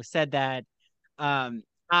show said that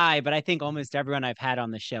but I think almost everyone I've had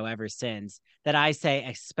on the show ever since, that I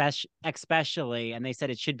say especially, and they said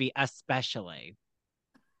it should be especially.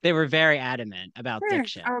 They were very adamant about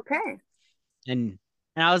diction. Okay. And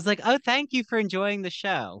I was like, oh, thank you for enjoying the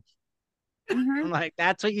show. Mm-hmm. I'm like,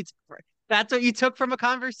 that's what you took from a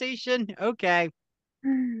conversation? Okay.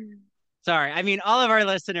 Sorry. I mean, all of our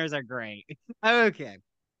listeners are great. Okay.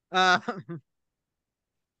 But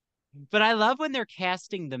I love when they're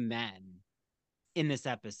casting the men in this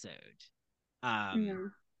episode.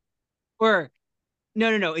 Or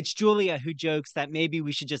no, it's Julia who jokes that maybe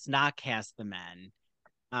we should just not cast the men.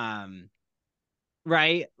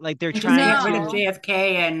 Right? Like they're trying to get rid of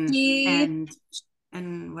JFK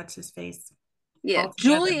and what's his face? Yeah,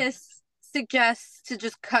 Julius suggests to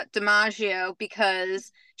just cut DiMaggio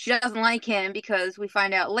because she doesn't like him, because we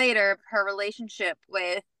find out later her relationship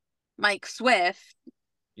with Mike Swift,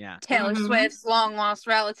 Taylor Swift's long lost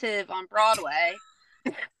relative on Broadway.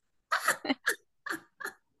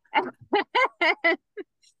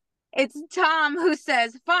 It's Tom who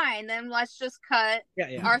says, fine, then let's just cut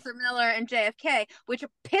Arthur Miller and JFK, which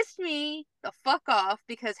pissed me the fuck off,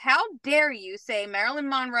 because how dare you say Marilyn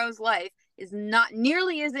Monroe's life is not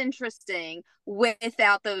nearly as interesting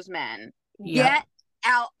without those men. Get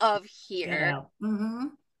out of here. Mm-hmm.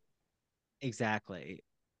 Exactly.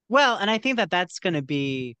 Well, and I think that's going to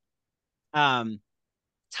be Tom's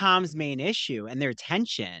main issue, and their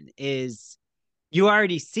tension is, you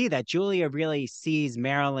already see that Julia really sees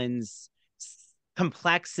Marilyn's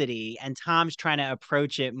complexity, and Tom's trying to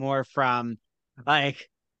approach it more from like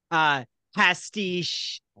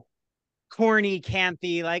pastiche, corny,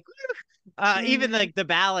 campy, like even like the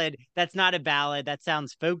ballad that's not a ballad, that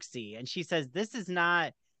sounds folksy. And she says this is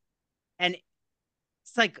not, and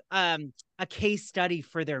it's like a case study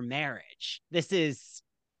for their marriage. This is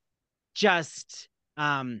just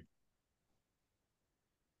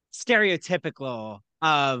stereotypical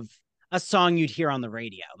of a song you'd hear on the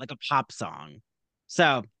radio, like a pop song.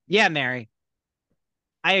 So yeah, Mary,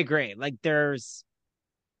 I agree. Like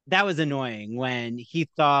that was annoying when he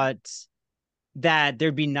thought that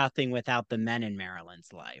there'd be nothing without the men in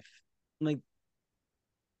Marilyn's life. Like,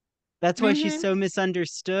 that's why she's so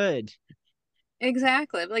misunderstood.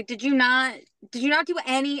 Exactly. Like, did you not do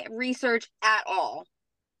any research at all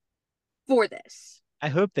for this? I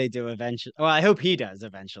hope they do eventually. Well, I hope he does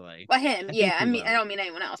eventually. But him, yeah. I mean, I don't mean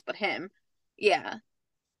anyone else, but him. Yeah.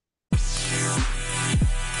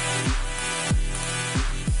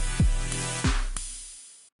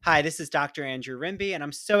 Hi, this is Dr. Andrew Rimby, and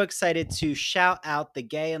I'm so excited to shout out the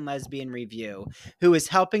Gay and Lesbian Review, who is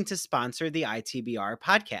helping to sponsor the ITBR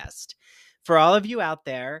podcast. For all of you out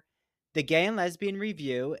there, the Gay and Lesbian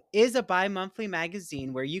Review is a bi-monthly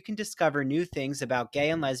magazine where you can discover new things about gay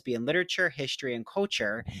and lesbian literature, history, and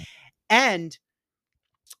culture. And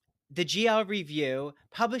the GL Review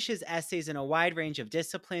publishes essays in a wide range of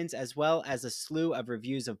disciplines, as well as a slew of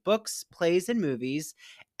reviews of books, plays, and movies,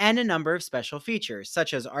 and a number of special features,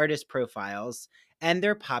 such as artist profiles and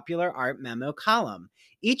their popular art memo column.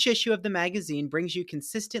 Each issue of the magazine brings you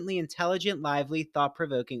consistently intelligent, lively,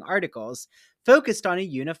 thought-provoking articles focused on a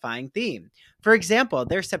unifying theme. For example,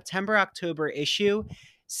 their September-October issue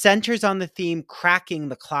centers on the theme Cracking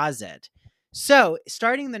the Closet. So,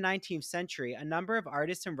 starting in the 19th century, a number of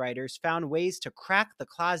artists and writers found ways to crack the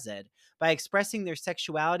closet by expressing their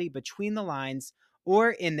sexuality between the lines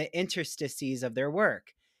or in the interstices of their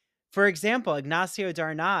work. For example, Ignacio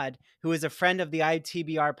Darnad, who is a friend of the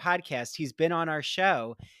ITBR podcast, he's been on our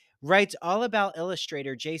show, writes all about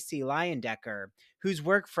illustrator J.C. Leyendecker, whose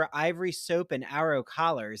work for Ivory Soap and Arrow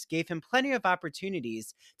Collars gave him plenty of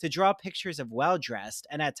opportunities to draw pictures of well-dressed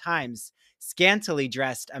and at times scantily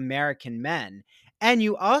dressed American men. And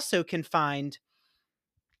you also can find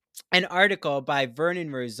an article by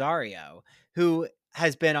Vernon Rosario, who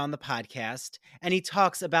has been on the podcast, and he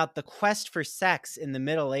talks about the quest for sex in the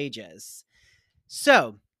Middle Ages.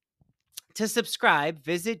 So, to subscribe,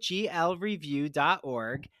 visit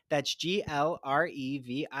glreview.org. That's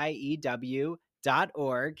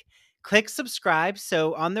glreview.org. Click subscribe.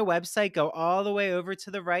 So on their website, go all the way over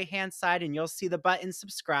to the right-hand side and you'll see the button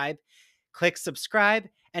subscribe. Click subscribe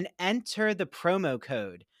and enter the promo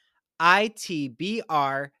code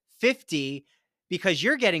ITBR50 because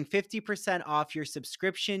you're getting 50% off your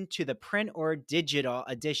subscription to the print or digital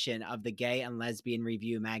edition of the Gay and Lesbian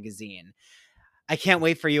Review magazine. I can't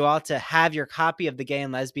wait for you all to have your copy of the Gay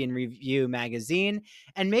and Lesbian Review magazine,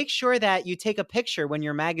 and make sure that you take a picture when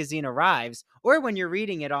your magazine arrives or when you're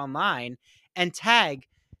reading it online and tag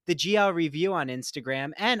the GL Review on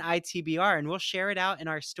Instagram and ITBR, and we'll share it out in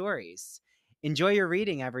our stories. Enjoy your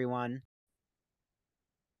reading, everyone.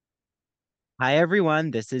 Hi,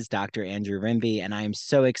 everyone. This is Dr. Andrew Rimby, and I am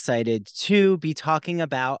so excited to be talking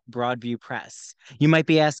about Broadview Press. You might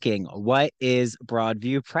be asking, what is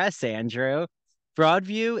Broadview Press, Andrew?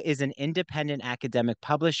 Broadview is an independent academic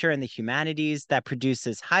publisher in the humanities that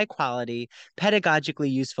produces high-quality,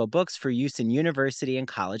 pedagogically useful books for use in university and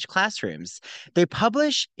college classrooms. They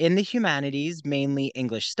publish in the humanities, mainly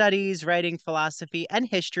English studies, writing, philosophy, and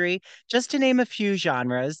history, just to name a few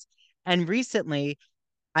genres. And recently,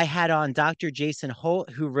 I had on Dr. Jason Holt,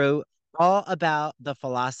 who wrote all about the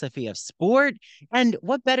philosophy of sport. And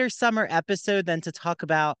what better summer episode than to talk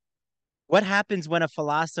about what happens when a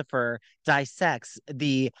philosopher dissects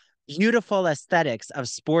the beautiful aesthetics of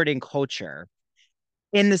sporting culture.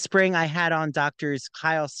 In the spring, I had on doctors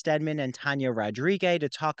Kyle Stedman and Tanya Rodriguez to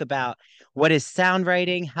talk about what is sound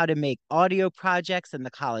writing, how to make audio projects in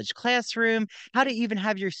the college classroom, how to even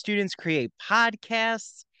have your students create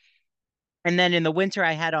podcasts. And then in the winter,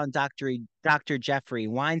 I had on Dr. Jeffrey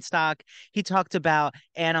Weinstock. He talked about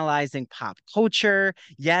analyzing pop culture.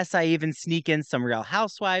 Yes, I even sneak in some Real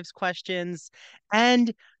Housewives questions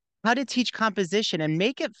and how to teach composition and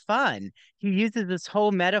make it fun. He uses this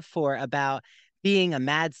whole metaphor about being a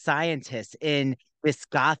mad scientist in this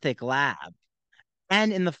Gothic lab.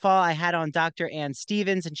 And in the fall, I had on Dr. Ann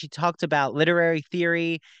Stevens, and she talked about literary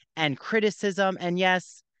theory and criticism. And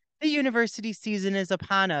yes, the university season is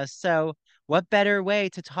upon us. So what better way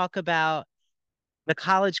to talk about the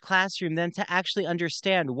college classroom than to actually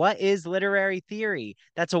understand what is literary theory?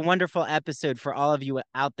 That's a wonderful episode for all of you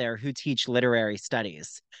out there who teach literary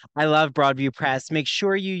studies. I love Broadview Press. Make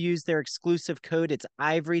sure you use their exclusive code. It's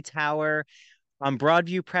Ivory Tower on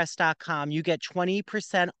broadviewpress.com. You get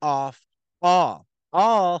 20% off all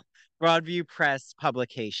Broadview Press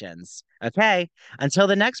publications. Okay, until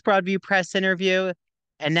the next Broadview Press interview.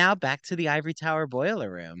 And now back to the Ivory Tower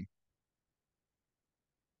Boiler Room.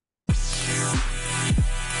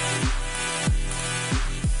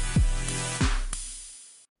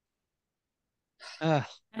 And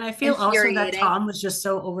I feel also that Tom was just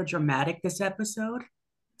so overdramatic this episode.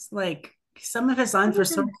 It's like some of his lines were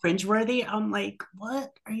so cringeworthy. I'm like,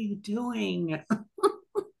 what are you doing?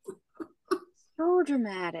 So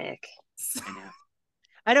dramatic.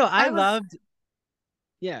 I know. I loved.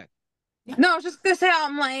 Yeah. No, I was just gonna say,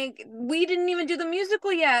 I'm like, we didn't even do the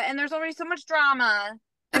musical yet, and there's already so much drama.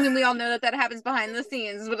 I mean, we all know that happens behind the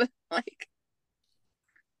scenes, but like,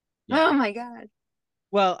 yeah. Oh my God.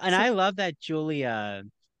 Well, and I love that Julia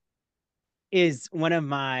is one of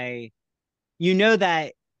my,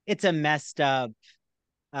 that it's a messed up,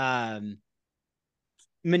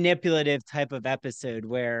 manipulative type of episode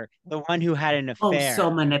where the one who had an affair. Oh,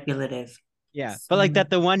 so manipulative. Yeah, but like that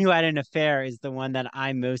the one who had an affair is the one that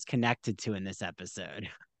I'm most connected to in this episode.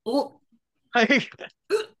 Oh.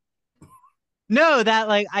 No, that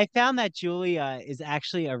like I found that Julia is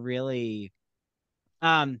actually a really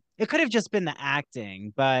it could have just been the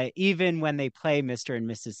acting, but even when they play Mr. and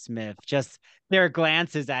Mrs. Smith, just their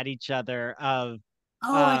glances at each other of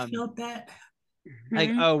I felt that. Like,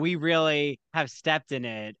 oh, we really have stepped in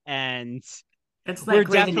it, and it's like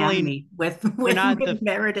Grey's Anatomy with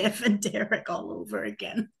Meredith and Derek all over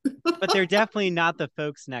again. But they're definitely not the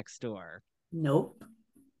folks next door. Nope.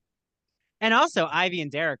 And also Ivy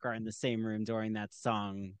and Derek are in the same room during that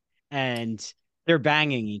song and they're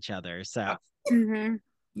banging each other. So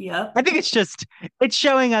Yep. I think it's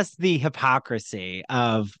showing us the hypocrisy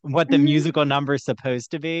of what the musical number is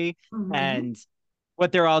supposed to be and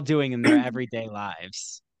what they're all doing in their everyday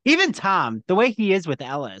lives. Even Tom, the way he is with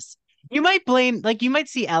Ellis, you might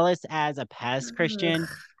see Ellis as a pest, Christian,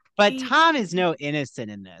 but Tom is no innocent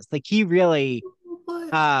in this. Like he really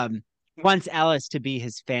wants Ellis to be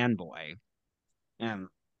his fanboy.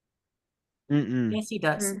 Yes, he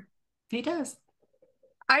does. He does.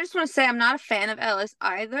 I just want to say I'm not a fan of Ellis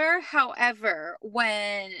either. However,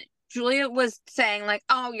 when Julia was saying like,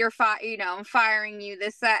 "Oh, I'm firing you,"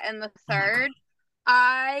 this, that, and the third,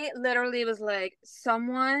 I literally was like,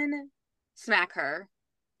 "Someone smack her."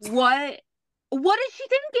 What is she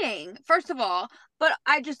thinking? First of all, but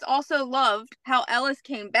I just also loved how Ellis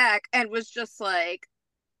came back and was just like,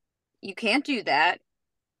 "You can't do that.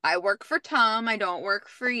 I work for Tom. I don't work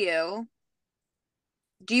for you.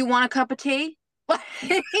 Do you want a cup of tea?"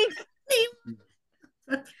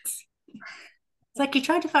 It's like you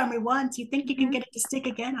tried to fire me once. You think you can get it to stick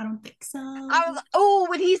again? I don't think so.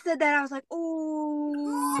 When he said that, I was like,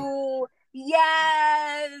 oh,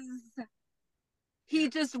 yes. He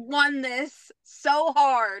just won this so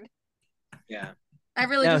hard. Yeah. I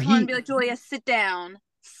really just want to be like, Julia, sit down,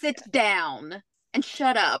 and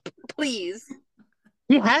shut up, please.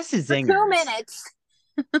 He has his zingers. 2 minutes.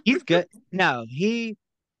 He's good. No, he's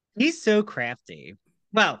so crafty.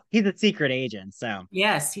 Well, he's a secret agent, so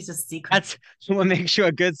yes, he's a secret. That's what makes you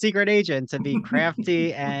a good secret agent, to be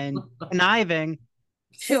crafty and conniving.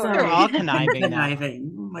 Sure, they're all conniving.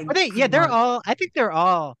 Conniving. Oh they're all. I think they're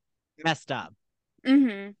all messed up.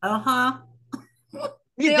 They all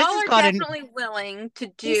are definitely willing to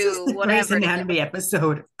do whatever. Grey's Anatomy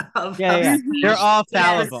episode of They're all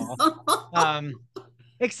fallible.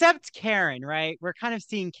 Except Karen, right? We're kind of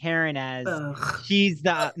seeing Karen as she's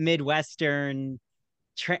the Midwestern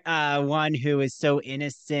one who is so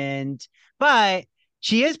innocent, but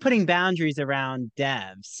she is putting boundaries around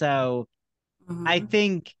Dev. So I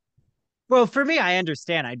think, well, for me, I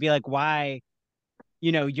understand. I'd be like, why,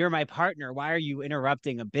 you're my partner. Why are you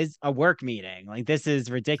interrupting a work meeting? Like, this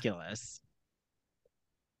is ridiculous.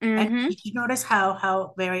 And did you notice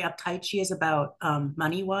how very uptight she is about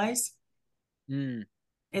money wise?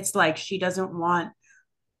 It's like she doesn't want,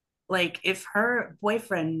 like, if her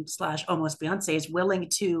boyfriend / almost Beyonce is willing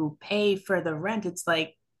to pay for the rent, it's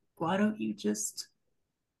like, why don't you just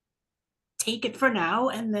take it for now,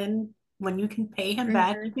 and then when you can pay him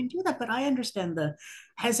back, you can do that. But I understand the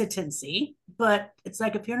hesitancy, but it's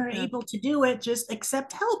like, if you're not able to do it, just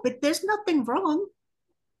accept help. There's nothing wrong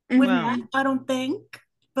with that, I don't think.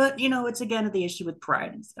 But it's again the issue with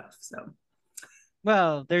pride and stuff. So,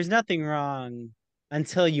 well, there's nothing wrong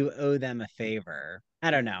until you owe them a favor.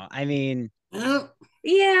 I don't know. I mean,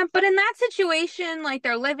 yeah, but in that situation, like,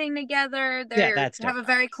 they're living together, they have a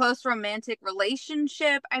very close romantic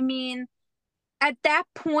relationship. I mean, at that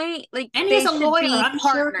point, like, and they he's a should lawyer. be I'm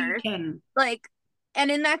partners. sure he can. Like, and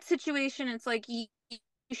in that situation, it's like you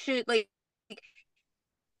should, like,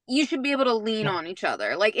 you should be able to lean on each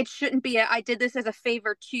other. Like, it shouldn't be I did this as a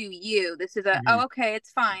favor to you. This is oh, okay,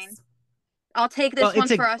 it's fine. I'll take this one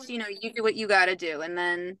for us. You do what you got to do, and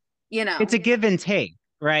then it's a give and take,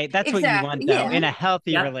 right? That's what you want, though, in a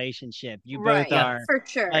healthy relationship. You both are, for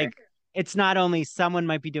sure. Like, it's not only someone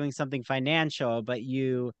might be doing something financial, but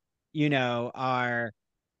you are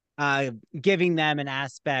giving them an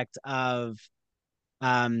aspect of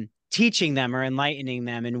teaching them or enlightening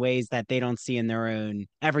them in ways that they don't see in their own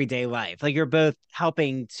everyday life. Like, you're both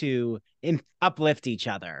helping to uplift each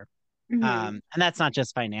other. And that's not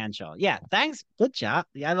just financial. Yeah, thanks. Good job.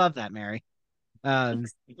 Yeah, I love that, Mary.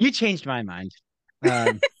 You changed my mind.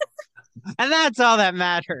 And that's all that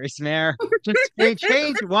matters, Mare. Just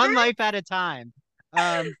change one life at a time.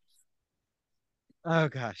 Oh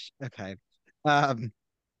gosh. Okay.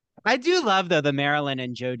 I do love, though, the Marilyn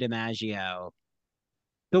and Joe DiMaggio,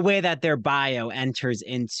 the way that their bio enters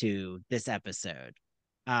into this episode.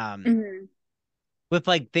 With,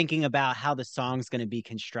 like, thinking about how the song's going to be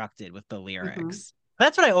constructed with the lyrics.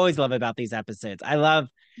 That's what I always love about these episodes. I love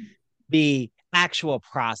the actual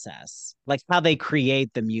process, like how they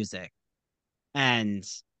create the music. And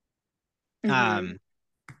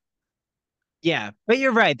yeah, but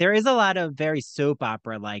you're right. There is a lot of very soap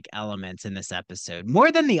opera like elements in this episode, more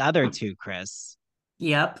than the other two, Chris.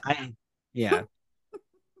 Yep. Yeah.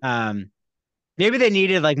 Maybe they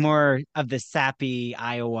needed, like, more of the sappy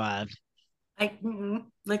Iowa. Like,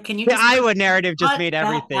 can you? The Iowa narrative just made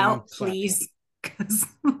everything out, please.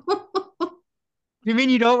 You mean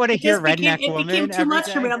you don't want to It hear just became redneck it became woman too every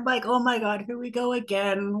much for me. day? I'm like, oh my God, here we go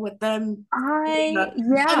again with them. I And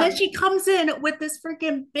then yeah. she comes in with this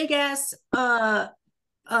freaking big ass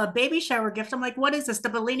baby shower gift. I'm like, what is this? The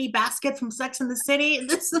Bellini basket from Sex and the City?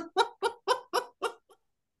 This I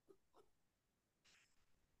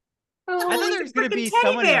Oh, thought like there a was going to freaking be teddy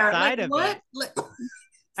someone bear. Like inside of what? it. Like,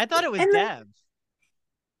 I thought it was and then Deb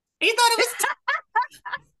you thought it was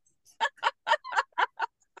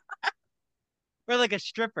or like a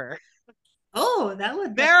stripper. oh, that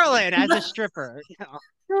would Marilyn as a stripper. No,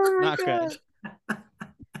 oh my not good.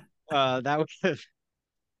 God.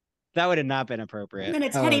 That would have not been and appropriate. then a Oh,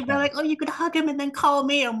 teddy bear, okay. like, oh, you could hug him and then call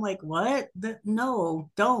me. I'm like, what? No,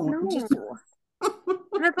 don't. Just No.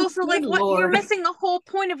 And it's also good like what you're Lord. missing the whole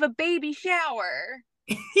point of a baby shower.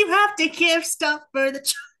 You have to give stuff for the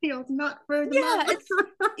child, not for the Yeah, mother. it's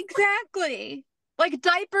exactly. Like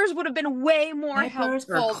diapers would have been way more Diapers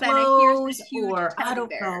or helpful than a here's clothes this huge or I teddy don't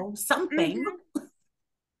bear. know, something. Mm-hmm.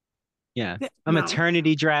 Yeah. A No,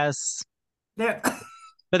 maternity dress. there.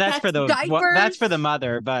 But That's that's for the Diapers,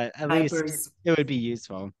 mother, but at least diapers. it would be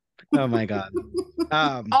useful. Oh my God.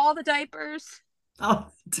 Um, all the diapers. Oh,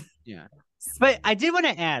 yeah. But I did want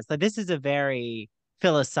to ask, like this is a very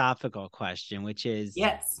philosophical question, which is,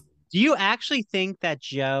 yes. do you actually think that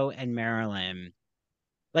Joe and Marilyn,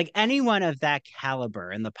 like anyone of that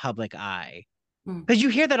caliber in the public eye, Mm. because you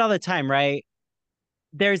hear that all the time, right?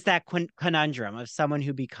 There's that conundrum of someone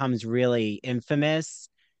who becomes really infamous,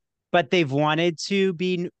 but they've wanted to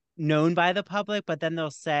be known by the public, but then they'll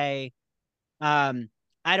say, um,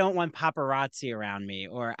 I don't want paparazzi around me,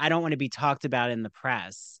 or I don't want to be talked about in the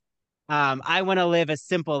press. I want to live a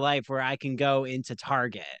simple life where I can go into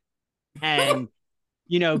Target and,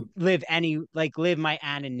 live my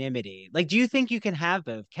anonymity. Like, do you think you can have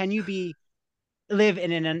both? Can you live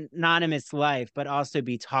in an anonymous life, but also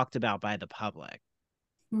be talked about by the public?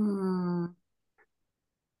 Hmm.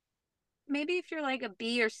 Maybe if you're like a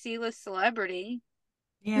B or C list celebrity.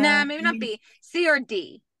 Yeah, Nah, maybe I not mean, B. C or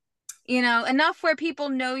D. Enough where people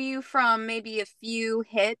know you from maybe a few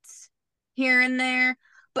hits here and there,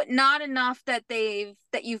 but not enough that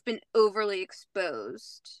you've been overly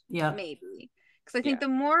exposed, yeah. maybe. Because I think Yeah.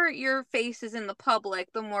 the more your face is in the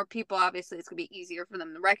public, the more people obviously it's gonna be easier for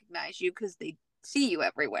them to recognize you because they see you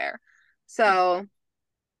everywhere. Yeah. So,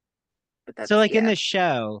 but So, that's like in yeah. the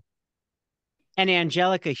show, an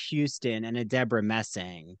Angelica Houston and a Deborah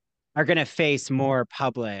Messing are going to face more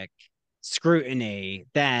public scrutiny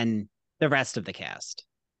than the rest of the cast.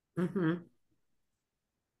 Mm-hmm.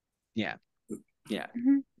 Yeah. Yeah.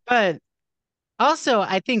 Mhm. But also,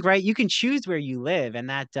 I think, right, you can choose where you live, and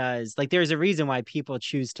that does, like, there's a reason why people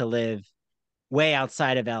choose to live way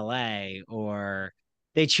outside of LA, or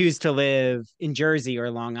they choose to live in Jersey or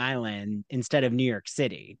Long Island instead of New York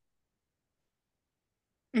City.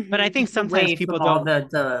 But I Mhm. think Just sometimes away people from all don't,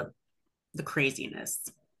 the craziness,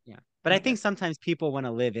 yeah. But I I think guess. sometimes people want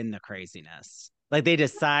to live in the craziness. Like they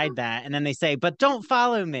decide that and then they say, but don't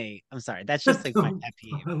follow me. I'm sorry. That's just like my pet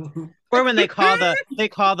peeve. Or when they call the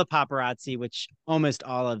paparazzi, which almost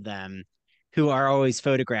all of them who are always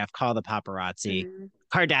photographed call the paparazzi. Mhm.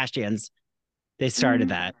 Kardashians, they started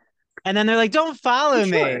Mhm. that. And then they're like, don't follow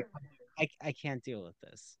me. Sure. I can't deal with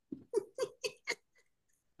this.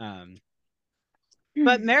 Um,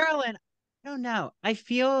 but Mhm. Marilyn, I don't know. I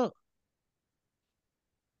feel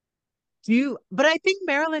but I think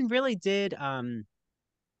Marilyn really did I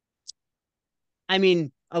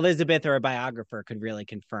mean, Elizabeth or a biographer could really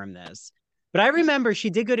confirm this. But I remember she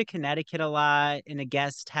did go to Connecticut a lot in a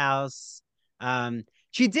guest house. Um,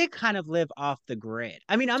 she did kind of live off the grid.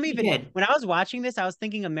 I mean, She did. when I was watching this, I was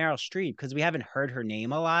thinking of Meryl Streep because we haven't heard her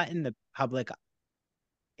name a lot in the public.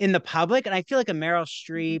 And I feel like a Meryl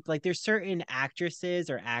Streep, like there's certain actresses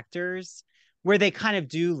or actors where they kind of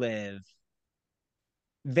do live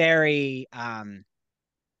very I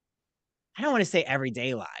don't want to say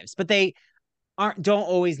everyday lives, but they don't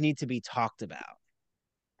always need to be talked about.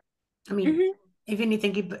 I mean, Mhm. even you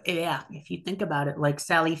think, yeah, if you think about it, like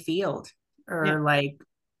Sally Field Yeah. or like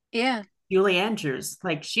Yeah. Julie Andrews,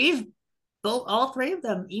 like she's both all three of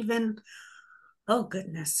them, even oh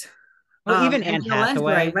goodness. Well, even Anne Angela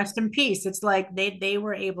Lansbury, Hathaway. rest in peace. It's like they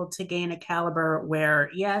were able to gain a caliber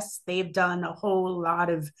where yes, they've done a whole lot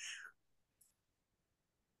of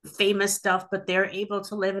famous stuff, but they're able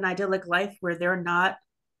to live an idyllic life where they're not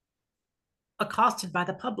accosted by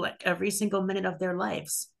the public every single minute of their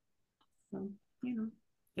lives. So,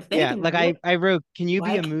 if they Yeah, can like do it, I wrote, why can't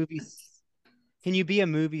can you be a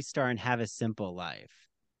movie star and have a simple life?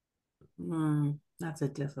 that's a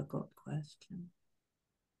difficult question.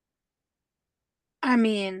 I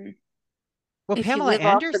mean, Well, if you Pamela live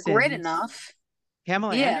off the grid Anderson's enough.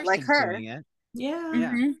 Pamela Yeah, like Anderson's her. doing it. Yeah.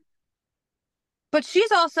 Yeah. But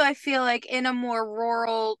she's also, I feel like, in a more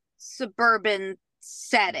rural, suburban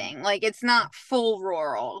setting. Like, it's not full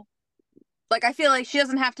rural. Like, I feel like she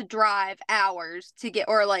doesn't have to drive hours to get,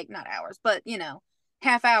 or like, not hours, but,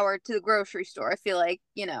 half hour to the grocery store. I feel like,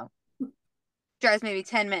 drives maybe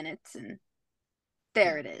 10 minutes and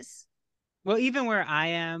there it is. Well, even where I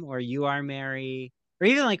am, or you are, Mary, or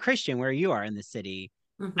even like Christian, where you are in the city,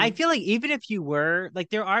 I feel like even if you were,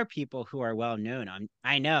 like, there are people who are well known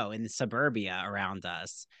I know, in the suburbia around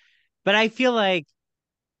us, but I feel like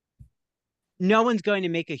no one's going to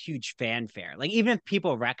make a huge fanfare. Like, even if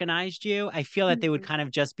people recognized you, I feel that they would kind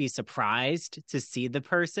of just be surprised to see the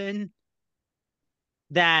person.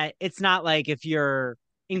 That it's not like if you're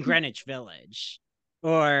in Greenwich Village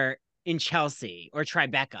or in Chelsea or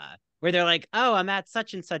Tribeca, where they're like, oh, I'm at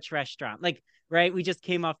such and such restaurant. Like, right, we just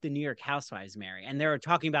came off the New York Housewives, Mary, and they were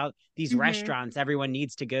talking about these restaurants everyone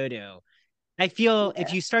needs to go to. I feel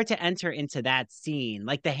if you start to enter into that scene,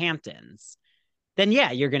 like the Hamptons, then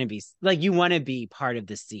yeah, you're going to be like, you want to be part of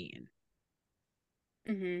the scene.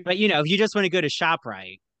 But, if you just want to go to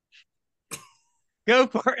ShopRite, go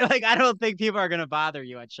for it. Like, I don't think people are going to bother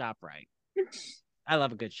you at ShopRite. I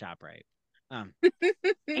love a good ShopRite. I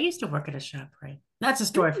used to work at a ShopRite. That's a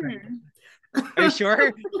story for you. Are you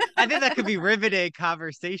sure? I think that could be riveting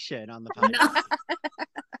conversation on the podcast.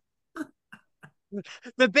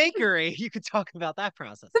 The bakery, you could talk about that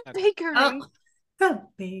process. The bakery. Oh, the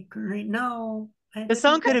bakery. No. The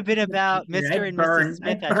song could have been about Mr. and Mrs.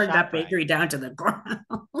 Smith I at burned that ShopRite. bakery down to the ground.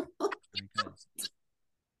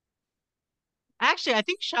 Actually, I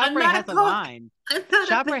think ShopRite has a line.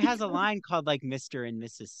 ShopRite has a line called like Mr. and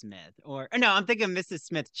Mrs. Smith, or no, I'm thinking Mrs.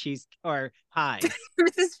 Smith cheese or pies.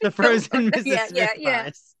 The frozen Mrs. Smith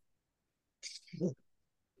pies.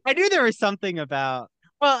 I knew there was something about.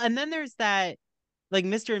 Well, and then there's that, like,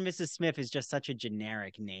 Mr. and Mrs. Smith is just such a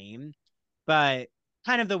generic name, but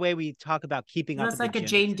kind of the way we talk about keeping up. It's like a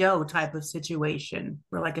Jane Doe type of situation,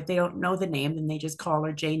 where like if they don't know the name, then they just call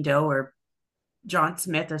her Jane Doe or John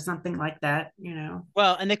Smith or something like that,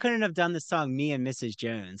 Well, and they couldn't have done the song Me and Mrs.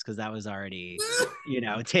 Jones because that was already,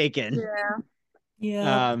 taken.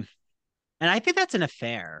 Yeah. And I think that's an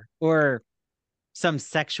affair or some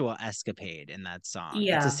sexual escapade in that song.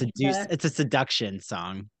 Yeah. It's a seduction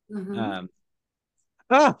song.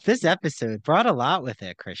 Oh, this episode brought a lot with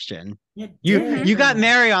it, Christian. You got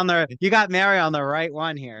Mary on the right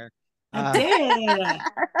one here. I did.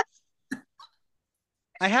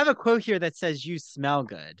 I have a quote here that says, "You smell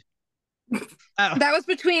good." Oh. That was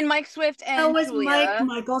between Mike Swift and that was Julia.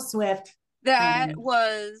 Michael Swift. That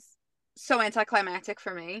was so anticlimactic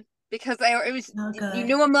for me because it was you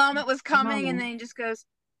knew a moment was coming, and then he just goes,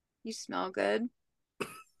 "You smell good." And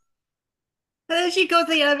then she goes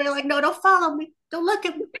the other way, like, "No, don't follow me. Don't look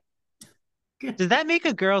at me." Does that make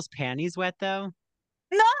a girl's panties wet though?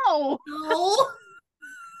 No.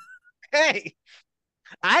 Hey,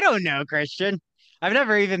 I don't know, Christian. I've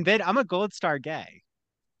never even been. I'm a Gold Star gay.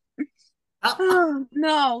 Oh,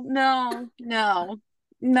 no.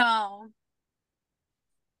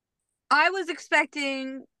 I was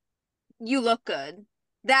expecting you look good.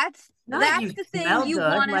 That's the thing you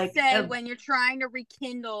want to say when you're trying to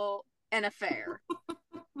rekindle an affair.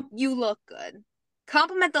 You look good.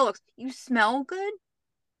 Compliment the looks. You smell good?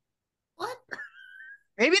 What?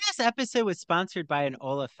 Maybe this episode was sponsored by an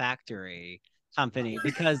olfactory company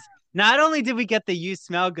because not only did we get the "You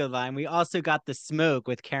smell good" line, we also got the smoke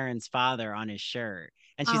with Karen's father on his shirt.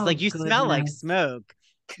 And she's like, "You smell like smoke."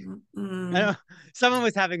 Someone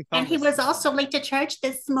was having fun. And he was also late to church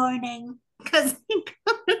this morning because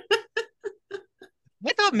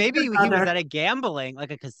I thought maybe he was at a gambling,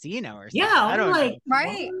 like a casino or something. Yeah, I don't know.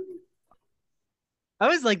 Right. I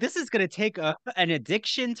was like, this is going to take an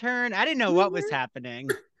addiction turn. I didn't know what was happening.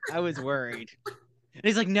 I was worried. And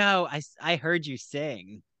he's like, "No, I heard you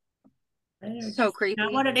sing." So creepy. I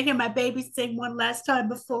wanted to hear my baby sing one last time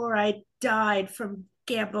before I died from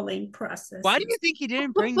gambling process. Why do you think he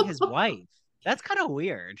didn't bring his wife? That's kind of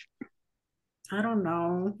weird. I don't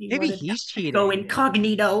know. Maybe he's cheating. Go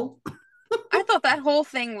incognito. I thought that whole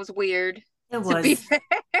thing was weird. It was. To be fair.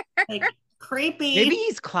 Like, creepy. Maybe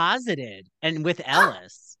he's closeted and with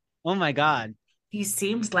Ellis. Oh my God. He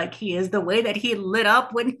seems like he is. The way that he lit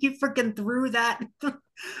up when he freaking threw that.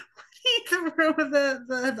 He threw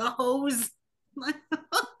the hose.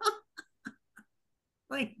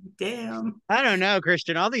 Like, damn. I don't know,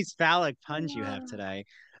 Christian. All these phallic puns you have today.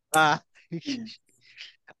 I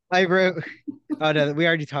wrote. Oh no, we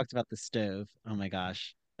already talked about the stove. Oh my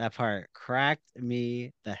gosh, that part cracked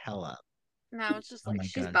me the hell up. No, it's just like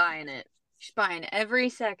she's buying it. She's buying every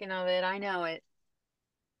second of it. I know it.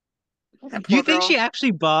 That Do you poor think girl. she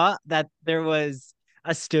actually bought that there was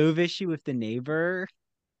a stove issue with the neighbor,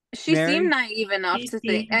 She seemed Mary? naive enough She to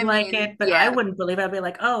think. seemed I like mean, it, but I yeah. wouldn't believe it. I'd be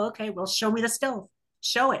like, oh, okay, well, show me the stove.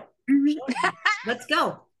 Show it. Mhm. Show it. Let's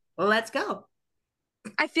go. Let's go.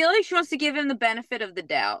 I feel like she wants to give him the benefit of the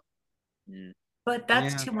doubt. Mm. But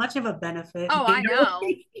that's Yeah. too much of a benefit, Oh, I you know?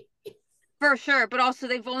 know. For sure. But also,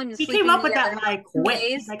 they've only been He came sleeping up with that together lie for quick.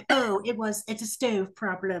 He's days. like, oh, it's a stove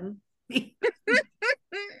problem.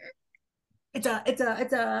 It's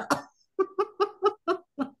a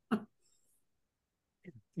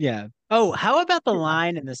Yeah. Oh, how about the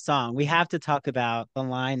line in the song? We have to talk about the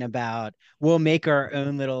line about we'll make our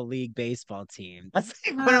own little league baseball team. That's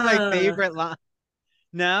like one of my uh, favorite lines.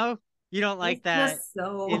 No, you don't like it's that just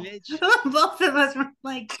so image? both of us were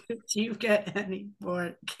like, could you get any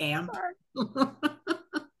more camp?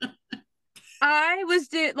 I was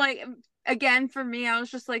like again for me, I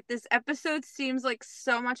was just like this episode seems like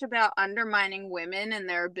so much about undermining women and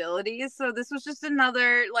their abilities. So this was just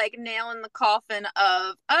another like nail in the coffin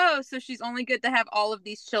of oh, so she's only good to have all of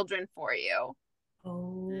these children for you.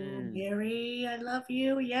 Oh, Mm, Mary, I love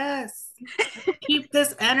you. Yes. Keep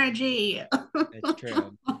this energy. that's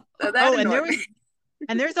true. So that Oh, annoyed me.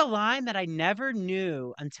 and there's a line that I never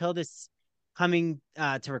knew until this coming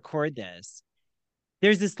to record this.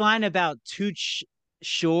 There's this line about Tooch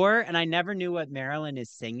Shore, and I never knew what Marilyn is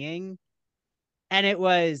singing. And it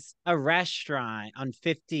was a restaurant on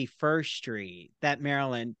 51st Street that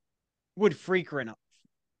Marilyn would frequent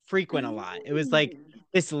a lot. It was like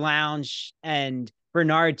this lounge, and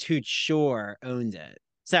Bernard Tooch Shore owned it.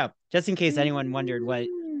 So just in case anyone wondered what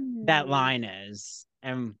that Mm. line is,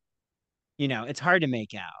 and it's hard to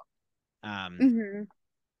make out. Mhm.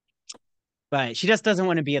 But she just doesn't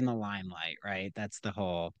want to be in the limelight, right? That's the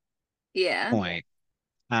whole Yeah. point.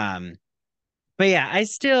 Um, but yeah, I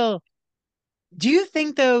still do you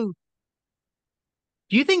think though,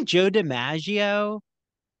 do you think Joe DiMaggio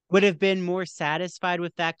would have been more satisfied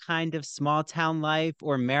with that kind of small town life,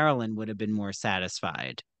 or Marilyn would have been more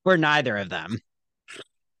satisfied? Or neither of them?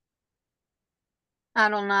 I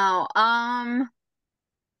don't know.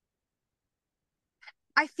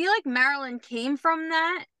 I feel like Marilyn came from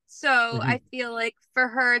that. So Mhm. I feel like for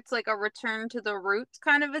her, it's like a return to the roots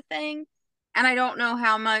kind of a thing. And I don't know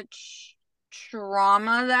how much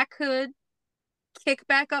trauma that could kick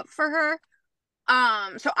back up for her.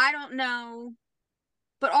 So I don't know.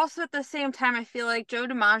 But also at the same time, I feel like Joe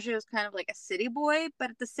DiMaggio is kind of like a city boy,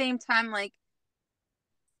 but at the same time, like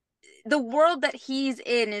the world that he's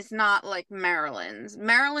in is not like Marilyn's.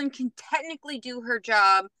 Marilyn can technically do her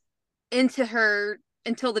job into her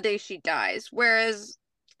until the day she dies. Whereas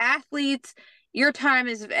athletes, your time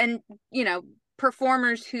is, and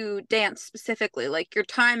performers who dance specifically, like your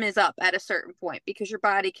time is up at a certain point because your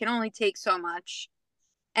body can only take so much.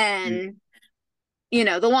 Mm. And,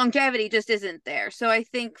 the longevity just isn't there. So I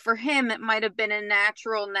think for him, it might have been a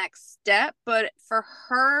natural next step. But for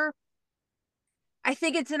her, I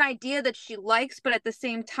think it's an idea that she likes, but at the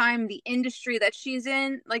same time, the industry that she's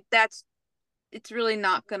in, like it's really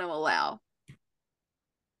not going to allow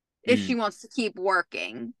if Mm. she wants to keep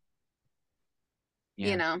working,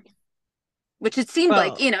 you Yeah. know, which it seemed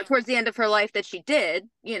like, Well, towards the end of her life that she did,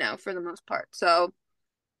 for the most part. So,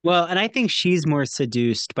 and I think she's more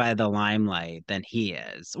seduced by the limelight than he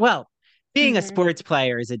is. Well, being a hmm sports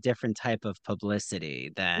player is a different type of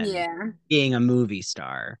publicity than yeah. being a movie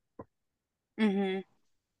star. hmm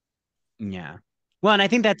Yeah. Well, and I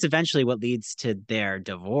think that's eventually what leads to their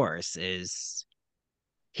divorce is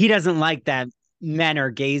he doesn't like that men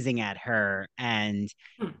are gazing at her and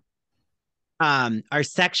are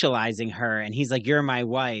sexualizing her, and he's like, "You're my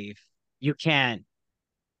wife. You can't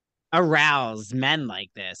arouse men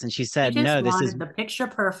like this." And she He said, just "No, this is wanted the picture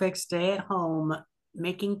perfect, stay at home,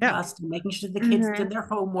 making yeah, pasta, making sure the kids hmm did their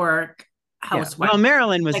homework, yeah." housewife. Well,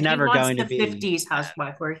 Marilyn was Like he never wants going to the be 50s that.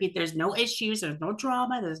 housewife where there's no issues, there's no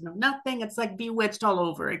drama, there's no nothing. It's like Bewitched all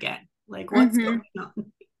over again. Like what's hmm going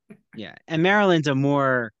on? Yeah. And Marilyn's a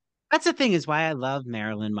more that's the thing is why I love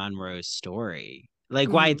Marilyn Monroe's story.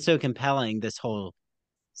 Like why it's Mm, so compelling, this whole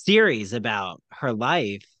series about her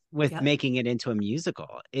life with yep. making it into a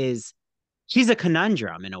musical is she's a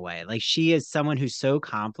conundrum in a way. Like she is someone who's so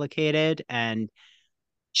complicated and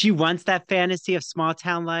she wants that fantasy of small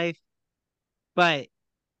town life, but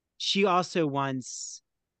she also wants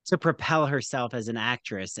to propel herself as an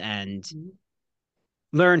actress and Mhm.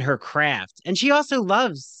 learn her craft. And she also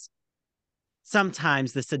loves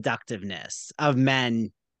sometimes the seductiveness of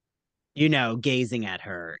men, gazing at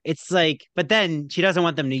her. It's like, but then she doesn't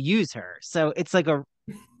want them to use her. So it's like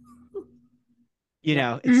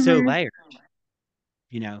Yep. it's so hmm layered,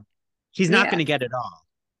 you know. She's not going Yeah. to get it all.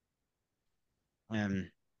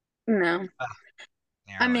 No.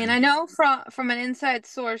 I mean, I know from an inside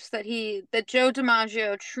source that Joe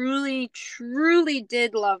DiMaggio truly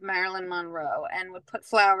did love Marilyn Monroe and would put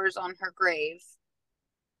flowers on her grave,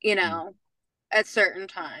 at certain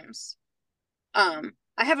times. I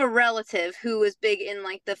have a relative who was big in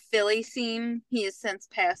like the Philly scene. He has since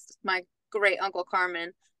passed, my great uncle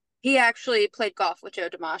Carmen. He actually played golf with Joe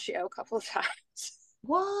DiMaggio a couple of times.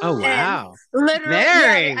 What? Oh, wow. And literally,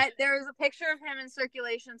 Mary. there was a picture of him in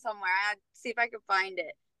circulation somewhere. I had to see if I could find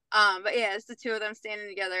it. But yeah, it's the two of them standing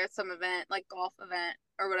together at some event, like golf event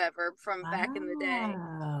or whatever from back in the day.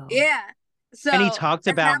 Yeah. So, and he talked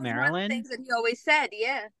about that was Marilyn? one of the things that he always said,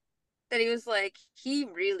 yeah. That he was like, he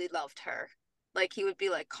really loved her. Like, he would be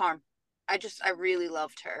like, Carm, I really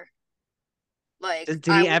loved her. Like, did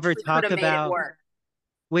he ever talk about...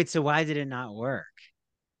 Wait, so why did it not work?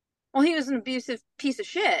 Well, he was an abusive piece of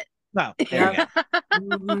shit. Well, there you go.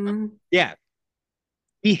 Mm-hmm. Yeah.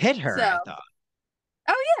 He hit her, I thought.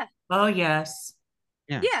 Oh, yeah. Oh, yes.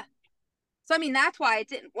 Yeah. Yeah. So, I mean, that's why it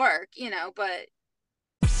didn't work, but...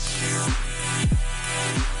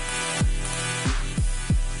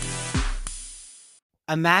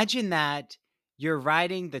 Imagine that you're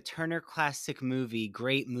riding the Turner Classic Movie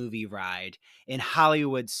Great Movie Ride in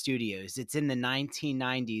Hollywood Studios. It's in the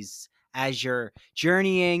 1990s. As you're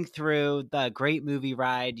journeying through the Great Movie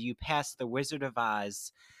Ride, you pass the Wizard of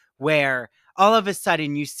Oz, where all of a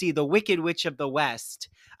sudden you see the Wicked Witch of the West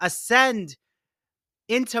ascend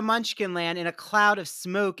into Munchkinland in a cloud of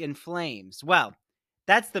smoke and flames. Well,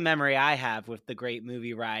 that's the memory I have with the Great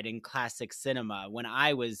Movie Ride in classic cinema when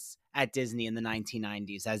I was at Disney in the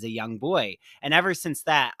 1990s as a young boy. And ever since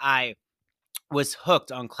that, I was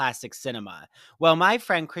hooked on classic cinema. Well, my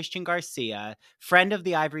friend Christian Garcia, friend of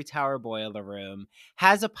the Ivory Tower Boiler Room,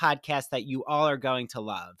 has a podcast that you all are going to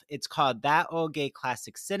love. It's called That Old Gay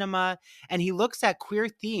Classic Cinema, and he looks at queer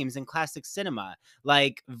themes in classic cinema,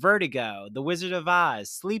 like Vertigo, The Wizard of Oz,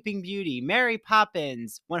 Sleeping Beauty, Mary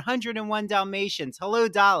Poppins, 101 Dalmatians, Hello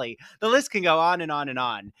Dolly. The list can go on and on and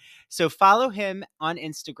on. So follow him on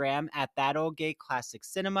Instagram at That Old Gay Classic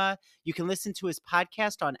Cinema. You can listen to his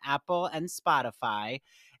podcast on Apple and Spotify.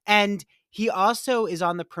 And he also is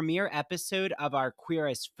on the premiere episode of our Queer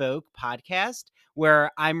as Folk podcast,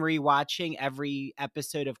 where I'm rewatching every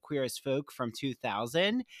episode of Queer as Folk from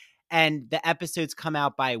 2000. And the episodes come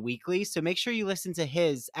out bi-weekly. So make sure you listen to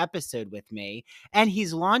his episode with me. And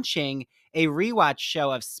he's launching a rewatch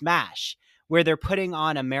show of Smash, where they're putting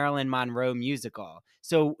on a Marilyn Monroe musical.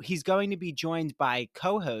 So he's going to be joined by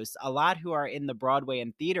co-hosts, a lot who are in the Broadway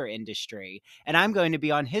and theater industry, and I'm going to be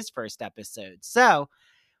on his first episode. So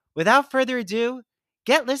without further ado,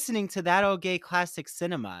 get listening to That Old Gay Classic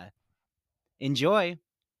Cinema. Enjoy.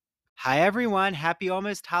 Hi, everyone. Happy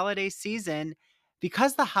almost holiday season.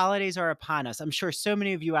 Because the holidays are upon us, I'm sure so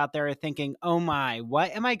many of you out there are thinking, oh my, what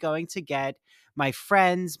am I going to get my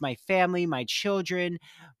friends, my family, my children,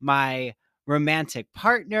 my romantic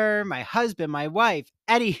partner, my husband, my wife,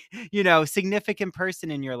 any, significant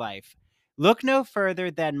person in your life? Look no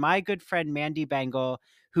further than my good friend Mandy Bengal,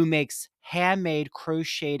 who makes handmade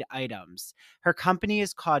crocheted items. Her company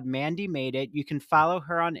is called Mandy Made It. You can follow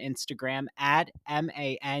her on Instagram at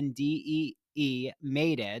MANDEE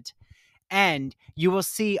Made It. And you will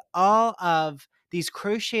see all of these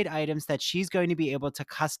crocheted items that she's going to be able to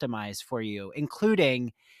customize for you,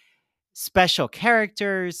 including special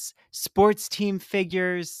characters, sports team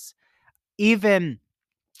figures, even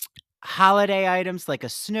holiday items like a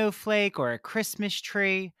snowflake or a Christmas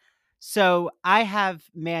tree. So I have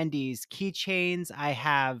Mandy's keychains. I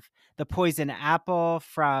have the poison apple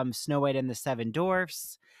from Snow White and the Seven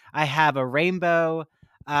Dwarfs. I have a rainbow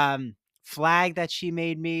flag that she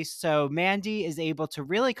made me. So Mandy is able to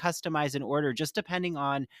really customize an order just depending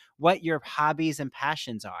on what your hobbies and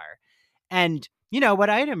passions are. And what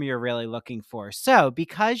item you're really looking for. So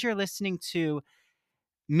because you're listening to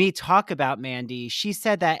me talk about Mandy, she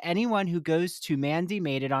said that anyone who goes to Mandy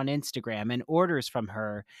Made It on Instagram and orders from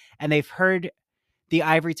her, and they've heard the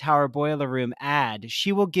Ivory Tower Boiler Room ad,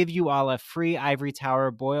 she will give you all a free Ivory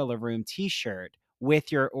Tower Boiler Room t-shirt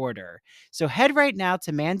with your order. So head right now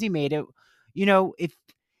to Mandy Made It. If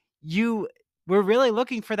you were really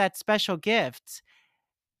looking for that special gift,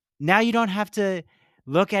 now you don't have to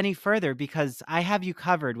look any further because I have you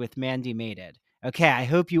covered with Mandy Made It. Okay, I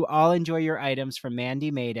hope you all enjoy your items from Mandy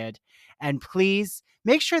Made It. And please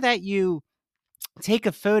make sure that you take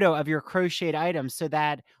a photo of your crocheted items so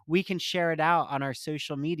that we can share it out on our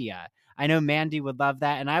social media. I know Mandy would love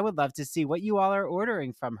that, and I would love to see what you all are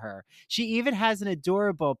ordering from her. She even has an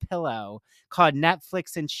adorable pillow called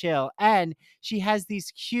Netflix and Chill, and she has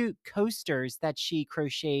these cute coasters that she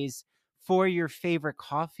crochets for your favorite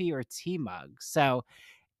coffee or tea mug. So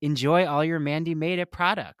enjoy all your Mandy Made It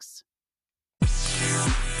products.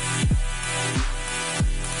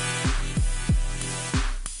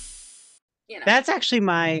 That's actually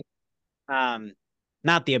my,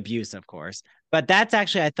 not the abuse, of course, but that's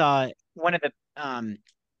actually, I thought, one of the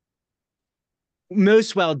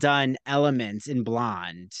most well done elements in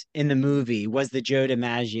Blonde in the movie was the Joe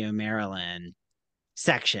DiMaggio Marilyn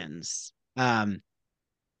sections.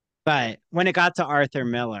 But when it got to Arthur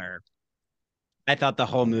Miller, I thought the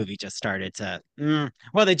whole movie just started to,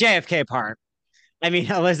 well, the JFK part. I mean,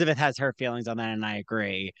 Elizabeth has her feelings on that, and I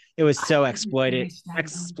agree. It was so exploitative.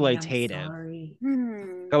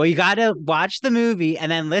 Well, you got to watch the movie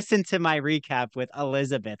and then listen to my recap with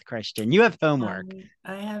Elizabeth, Christian. You have homework.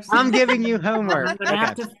 I'm giving you homework. I'm gonna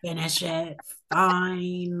have to finish it.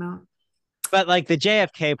 Fine. But like the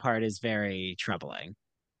JFK part is very troubling.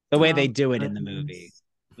 The way they do it in the movie.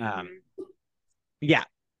 Yeah.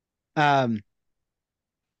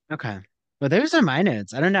 Okay. Well, those are my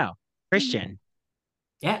notes. I don't know. Christian.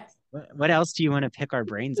 Yes. What else do you want to pick our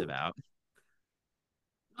brains about?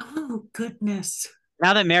 Oh, goodness.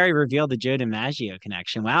 Now that Mary revealed the Joe DiMaggio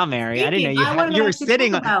connection. Wow, Mary, I didn't know you were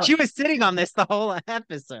sitting on, she was sitting on this the whole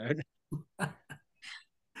episode. I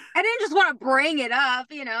didn't just want to bring it up,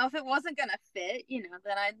 if it wasn't going to fit, then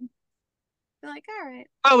I'd be like, all right.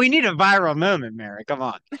 Oh, we need a viral moment, Mary. Come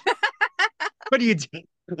on. What do you do?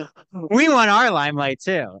 We want our limelight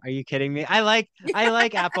too. Are you kidding me? I like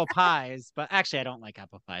apple pies, but actually I don't like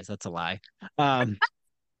apple pies. That's a lie. Well,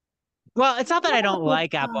 it's not that I don't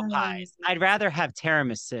like apple pies. I'd rather have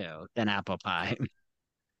tiramisu than apple pie.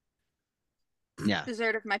 Yeah.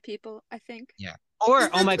 Dessert of my people, I think. Yeah. Or,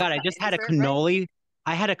 oh my God, I just had a cannoli. Right?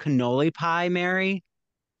 I had a cannoli pie, Mary.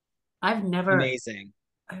 I've never. Amazing.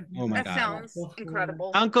 Oh my God. That sounds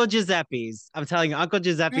incredible. Uncle Giuseppe's. I'm telling you, Uncle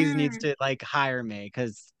Giuseppe's needs to hire me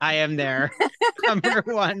because I am their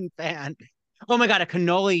 #1 fan. Oh my God, a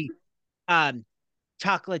cannoli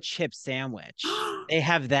chocolate chip sandwich. They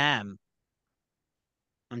have them.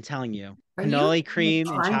 I'm telling you. Cannoli cream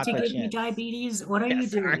and chocolate chips. Trying to give me diabetes? What are you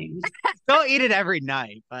doing? Don't eat it every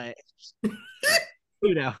night, but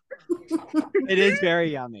it is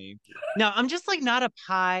very yummy. No, I'm just like not a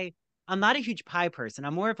pie. I'm not a huge pie person.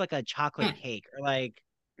 I'm more of like a chocolate cake or like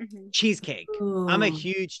cheesecake. Ooh. I'm a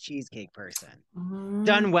huge cheesecake person.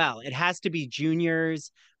 Done well. It has to be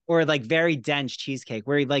Junior's or like very dense cheesecake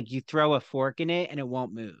where like you throw a fork in it and it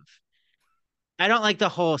won't move. I don't like the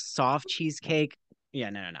whole soft cheesecake. Yeah,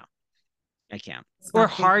 no. I can't. Or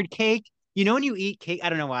hard cake. When you eat cake, I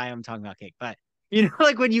don't know why I'm talking about cake, but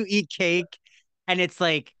like when you eat cake and it's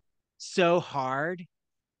like so hard.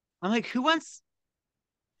 I'm like, who wants,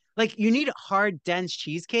 like, you need a hard, dense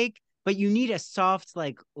cheesecake, but you need a soft,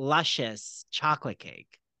 like, luscious chocolate cake.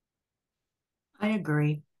 I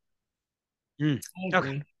agree. I agree.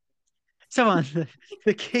 Okay. So on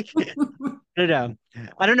the cake,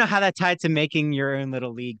 I don't know how that tied to making your own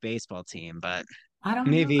little league baseball team, but I don't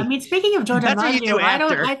know. I mean, speaking of Joe DiMaggio,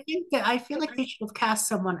 I feel like they should have cast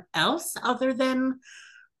someone else other than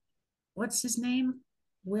what's his name?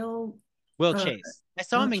 Will Chase. I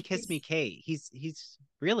saw him in Kiss Me Kate. He's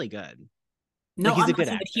really good. No, I'm not saying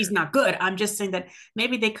that he's not good. I'm just saying that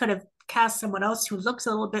maybe they could have cast someone else who looks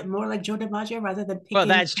a little bit more like Joe DiMaggio rather than picking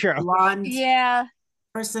that's true. A blonde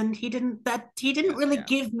person. He didn't really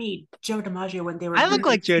give me Joe DiMaggio when they were. I look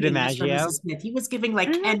like Joe DiMaggio. He was giving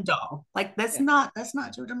like Ken doll. Like that's not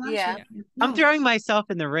Joe DiMaggio. Yeah. No. I'm throwing myself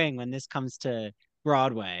in the ring when this comes to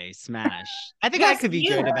Broadway smash. I think I could be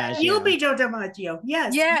Joe DiMaggio. You'll be Joe DiMaggio.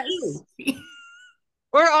 Yes.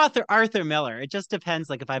 Or Arthur Miller. It just depends,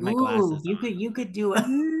 like if I have my glasses. You could do a.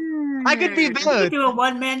 I could be both. You could do a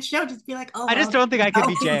one-man show. Just be like, I just don't think I could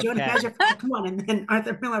be JFK. Come on, and then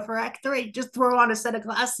Arthur Miller for Act 3. Just throw on a set of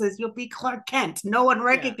glasses. You'll be Clark Kent. No one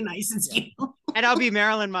recognizes you. And I'll be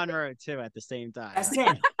Marilyn Monroe too at the same time. That's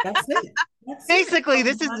it. Basically,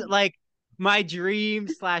 this is like my dream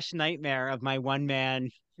 / nightmare of my one-man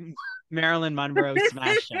Marilyn Monroe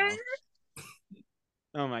smash show.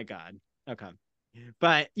 Oh my God. Okay.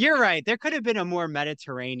 But you're right. There could have been a more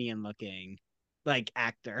Mediterranean looking like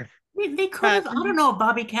actor. They could have. I don't know if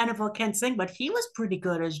Bobby Cannavale can sing, but he was pretty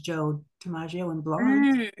good as Joe DiMaggio in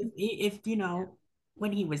Blonde. If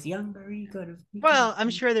when he was younger, he could have. Well, I'm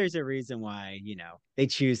sure there's a reason why they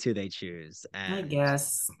choose who they choose. And I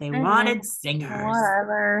guess they wanted singers.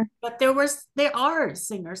 Whatever. But there are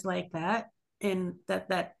singers like that in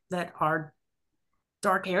that are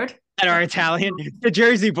dark haired. That are Italian. The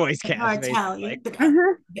Jersey Boys cast. Are Italian.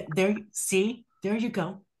 There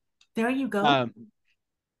you go.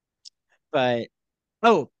 But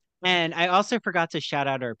And I also forgot to shout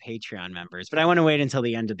out our Patreon members, but I want to wait until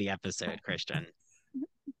the end of the episode, Christian.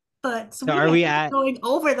 But So are we at going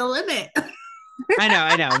over the limit?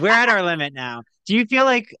 I know. We're at our limit now. Do you feel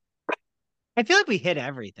like I feel like we hit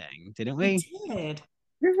everything, didn't we? We did.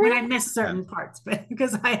 When I missed certain parts, but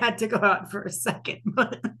because I had to go out for a second.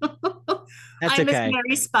 But That's I missed okay.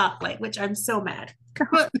 Mary's spotlight, which I'm so mad.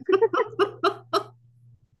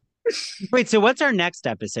 Wait, so what's our next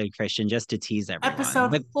episode, Christian? Just to tease everyone.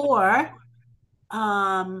 Episode 4.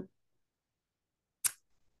 What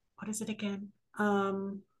is it again?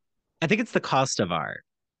 I think it's the cost of art.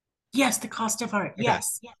 Yes, the cost of art. Okay.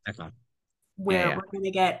 Yes. Okay. Where Yeah. we're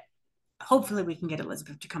gonna get, hopefully we can get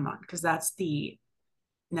Elizabeth to come on, because that's the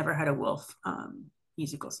Never Had a Wolf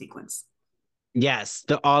musical sequence. Yes,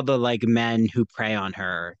 all the like men who prey on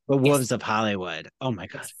her, the wolves Yes. of Hollywood. Oh my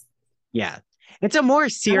God. Yes. Yeah. It's a more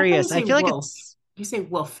serious. I feel like wolf. it's You say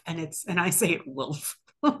wolf and I say it wolf.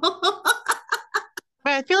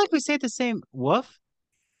 I feel like we say the same wolf.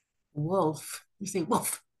 Wolf. You say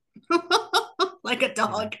wolf. Like a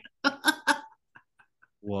dog.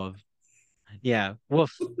 Wolf. Yeah,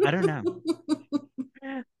 wolf. I don't know.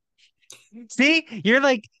 See, you're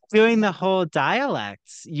like doing the whole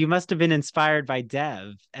dialects. You must have been inspired by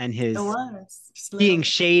Dev and his being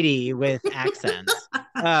shady with accents.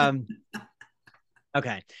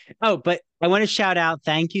 Okay. Oh, but I want to shout out,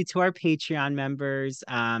 thank you to our Patreon members.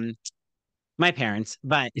 My parents,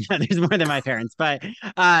 but there's more than my parents, but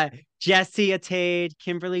Jessie Atade,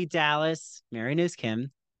 Kimberly Dallas, Mary knows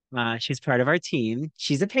Kim. She's part of our team.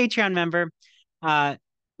 She's a Patreon member.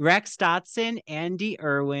 Rex Dotson, Andy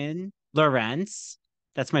Irwin, Lawrence.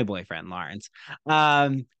 That's my boyfriend, Lawrence.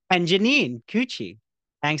 And Janine Cucci.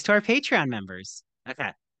 Thanks to our Patreon members.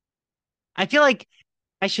 Okay. I feel like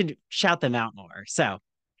I should shout them out more. So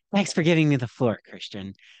thanks for giving me the floor,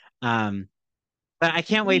 Christian. But I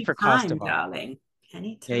can't wait for cost of art. Darling.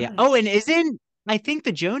 Anytime. Yeah. Oh, and I think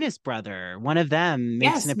the Jonas brother, one of them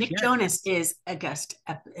makes an appearance. Nick Jonas is a guest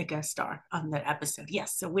star on that episode.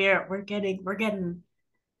 Yes. So we're getting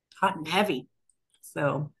hot and heavy.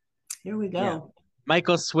 So here we go. Yeah.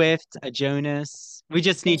 Michael Swift, a Jonas. We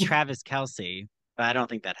just need Travis Kelce, but I don't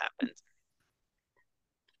think that happens.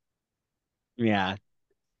 Yeah.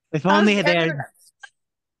 If only they had...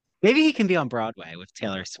 Maybe he can be on Broadway with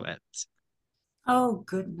Taylor Swift. Oh,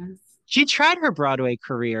 goodness. She tried her Broadway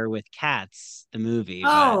career with Cats, the movie.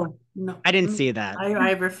 Oh, no. I didn't see that.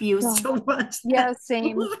 I refuse to watch that. Yeah,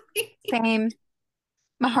 same. Same.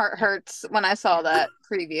 My heart hurts when I saw that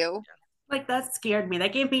preview. Like, that scared me.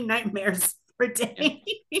 That gave me nightmares for days.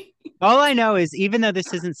 All I know is, even though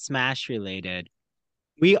this isn't Smash related,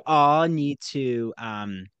 we all need to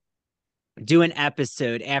do an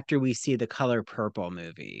episode after we see the Color Purple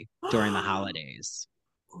movie during the holidays.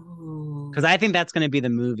 Because I think that's going to be the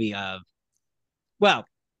movie of, well,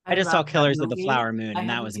 I just saw Killers of the Flower Moon, and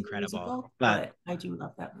that was incredible. Musical, but I do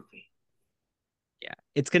love that movie. Yeah,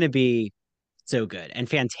 it's going to be so good. And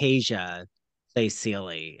Fantasia plays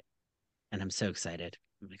Celie, and I'm so excited.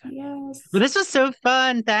 Oh my God. Yes. Well, this was so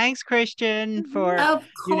fun. Thanks, Christian, for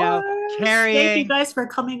carrying. Thank you guys for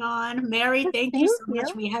coming on. Mary, thank you so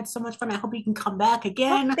much. We had so much fun. I hope you can come back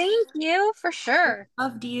again. Oh, thank you for sure.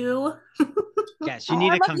 Loved you. Yes, you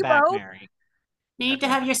need to come back, both. Mary. You need to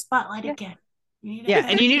have your spotlight again. Yeah,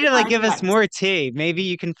 and you need to give us more tea. Maybe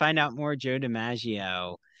you can find out more Joe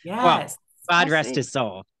DiMaggio. Yes. Well, God rest his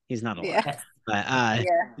soul. He's not alive. Yes. But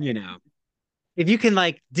if you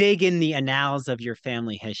can dig in the annals of your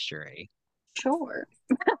family history. Sure.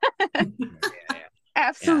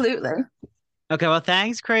 Absolutely. Okay, well,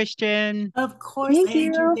 thanks, Christian. Of course,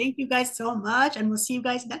 Andrew. Thank you guys so much, and we'll see you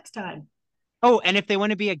guys next time. Oh, and if they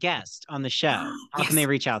want to be a guest on the show, how can they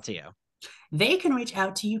reach out to you? They can reach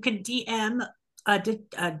out to you. You can DM,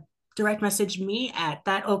 direct message me at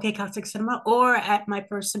that OK Catholic Cinema, or at my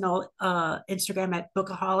personal Instagram at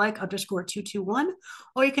bookaholic_221,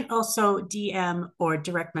 or you can also DM or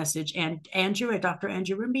direct message Andrew at Dr.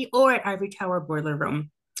 Andrew Rimby, or at Ivory Tower Boiler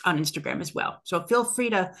Room on Instagram as well. So feel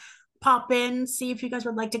free to pop in, see if you guys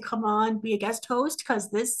would like to come on, be a guest host, because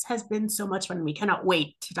this has been so much fun. We cannot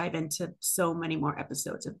wait to dive into so many more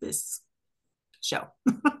episodes of this show.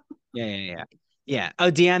 Yeah. Oh,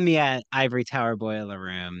 DM me at Ivory Tower Boiler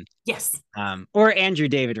Room. Yes. Or Andrew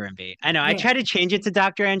David Rimby. I know I try to change it to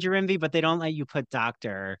Dr. Andrew Rimby, but they don't let you put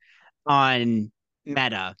doctor on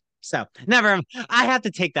Meta. So never. I have to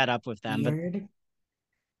take that up with them. Weird. But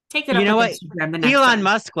take it up. You know what? Elon time.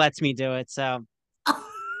 Musk lets me do it. So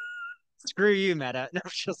screw you, Meta. No,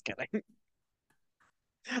 I'm just kidding.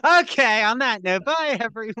 Okay. On that note, bye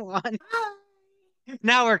everyone.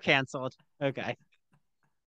 Now we're canceled. Okay.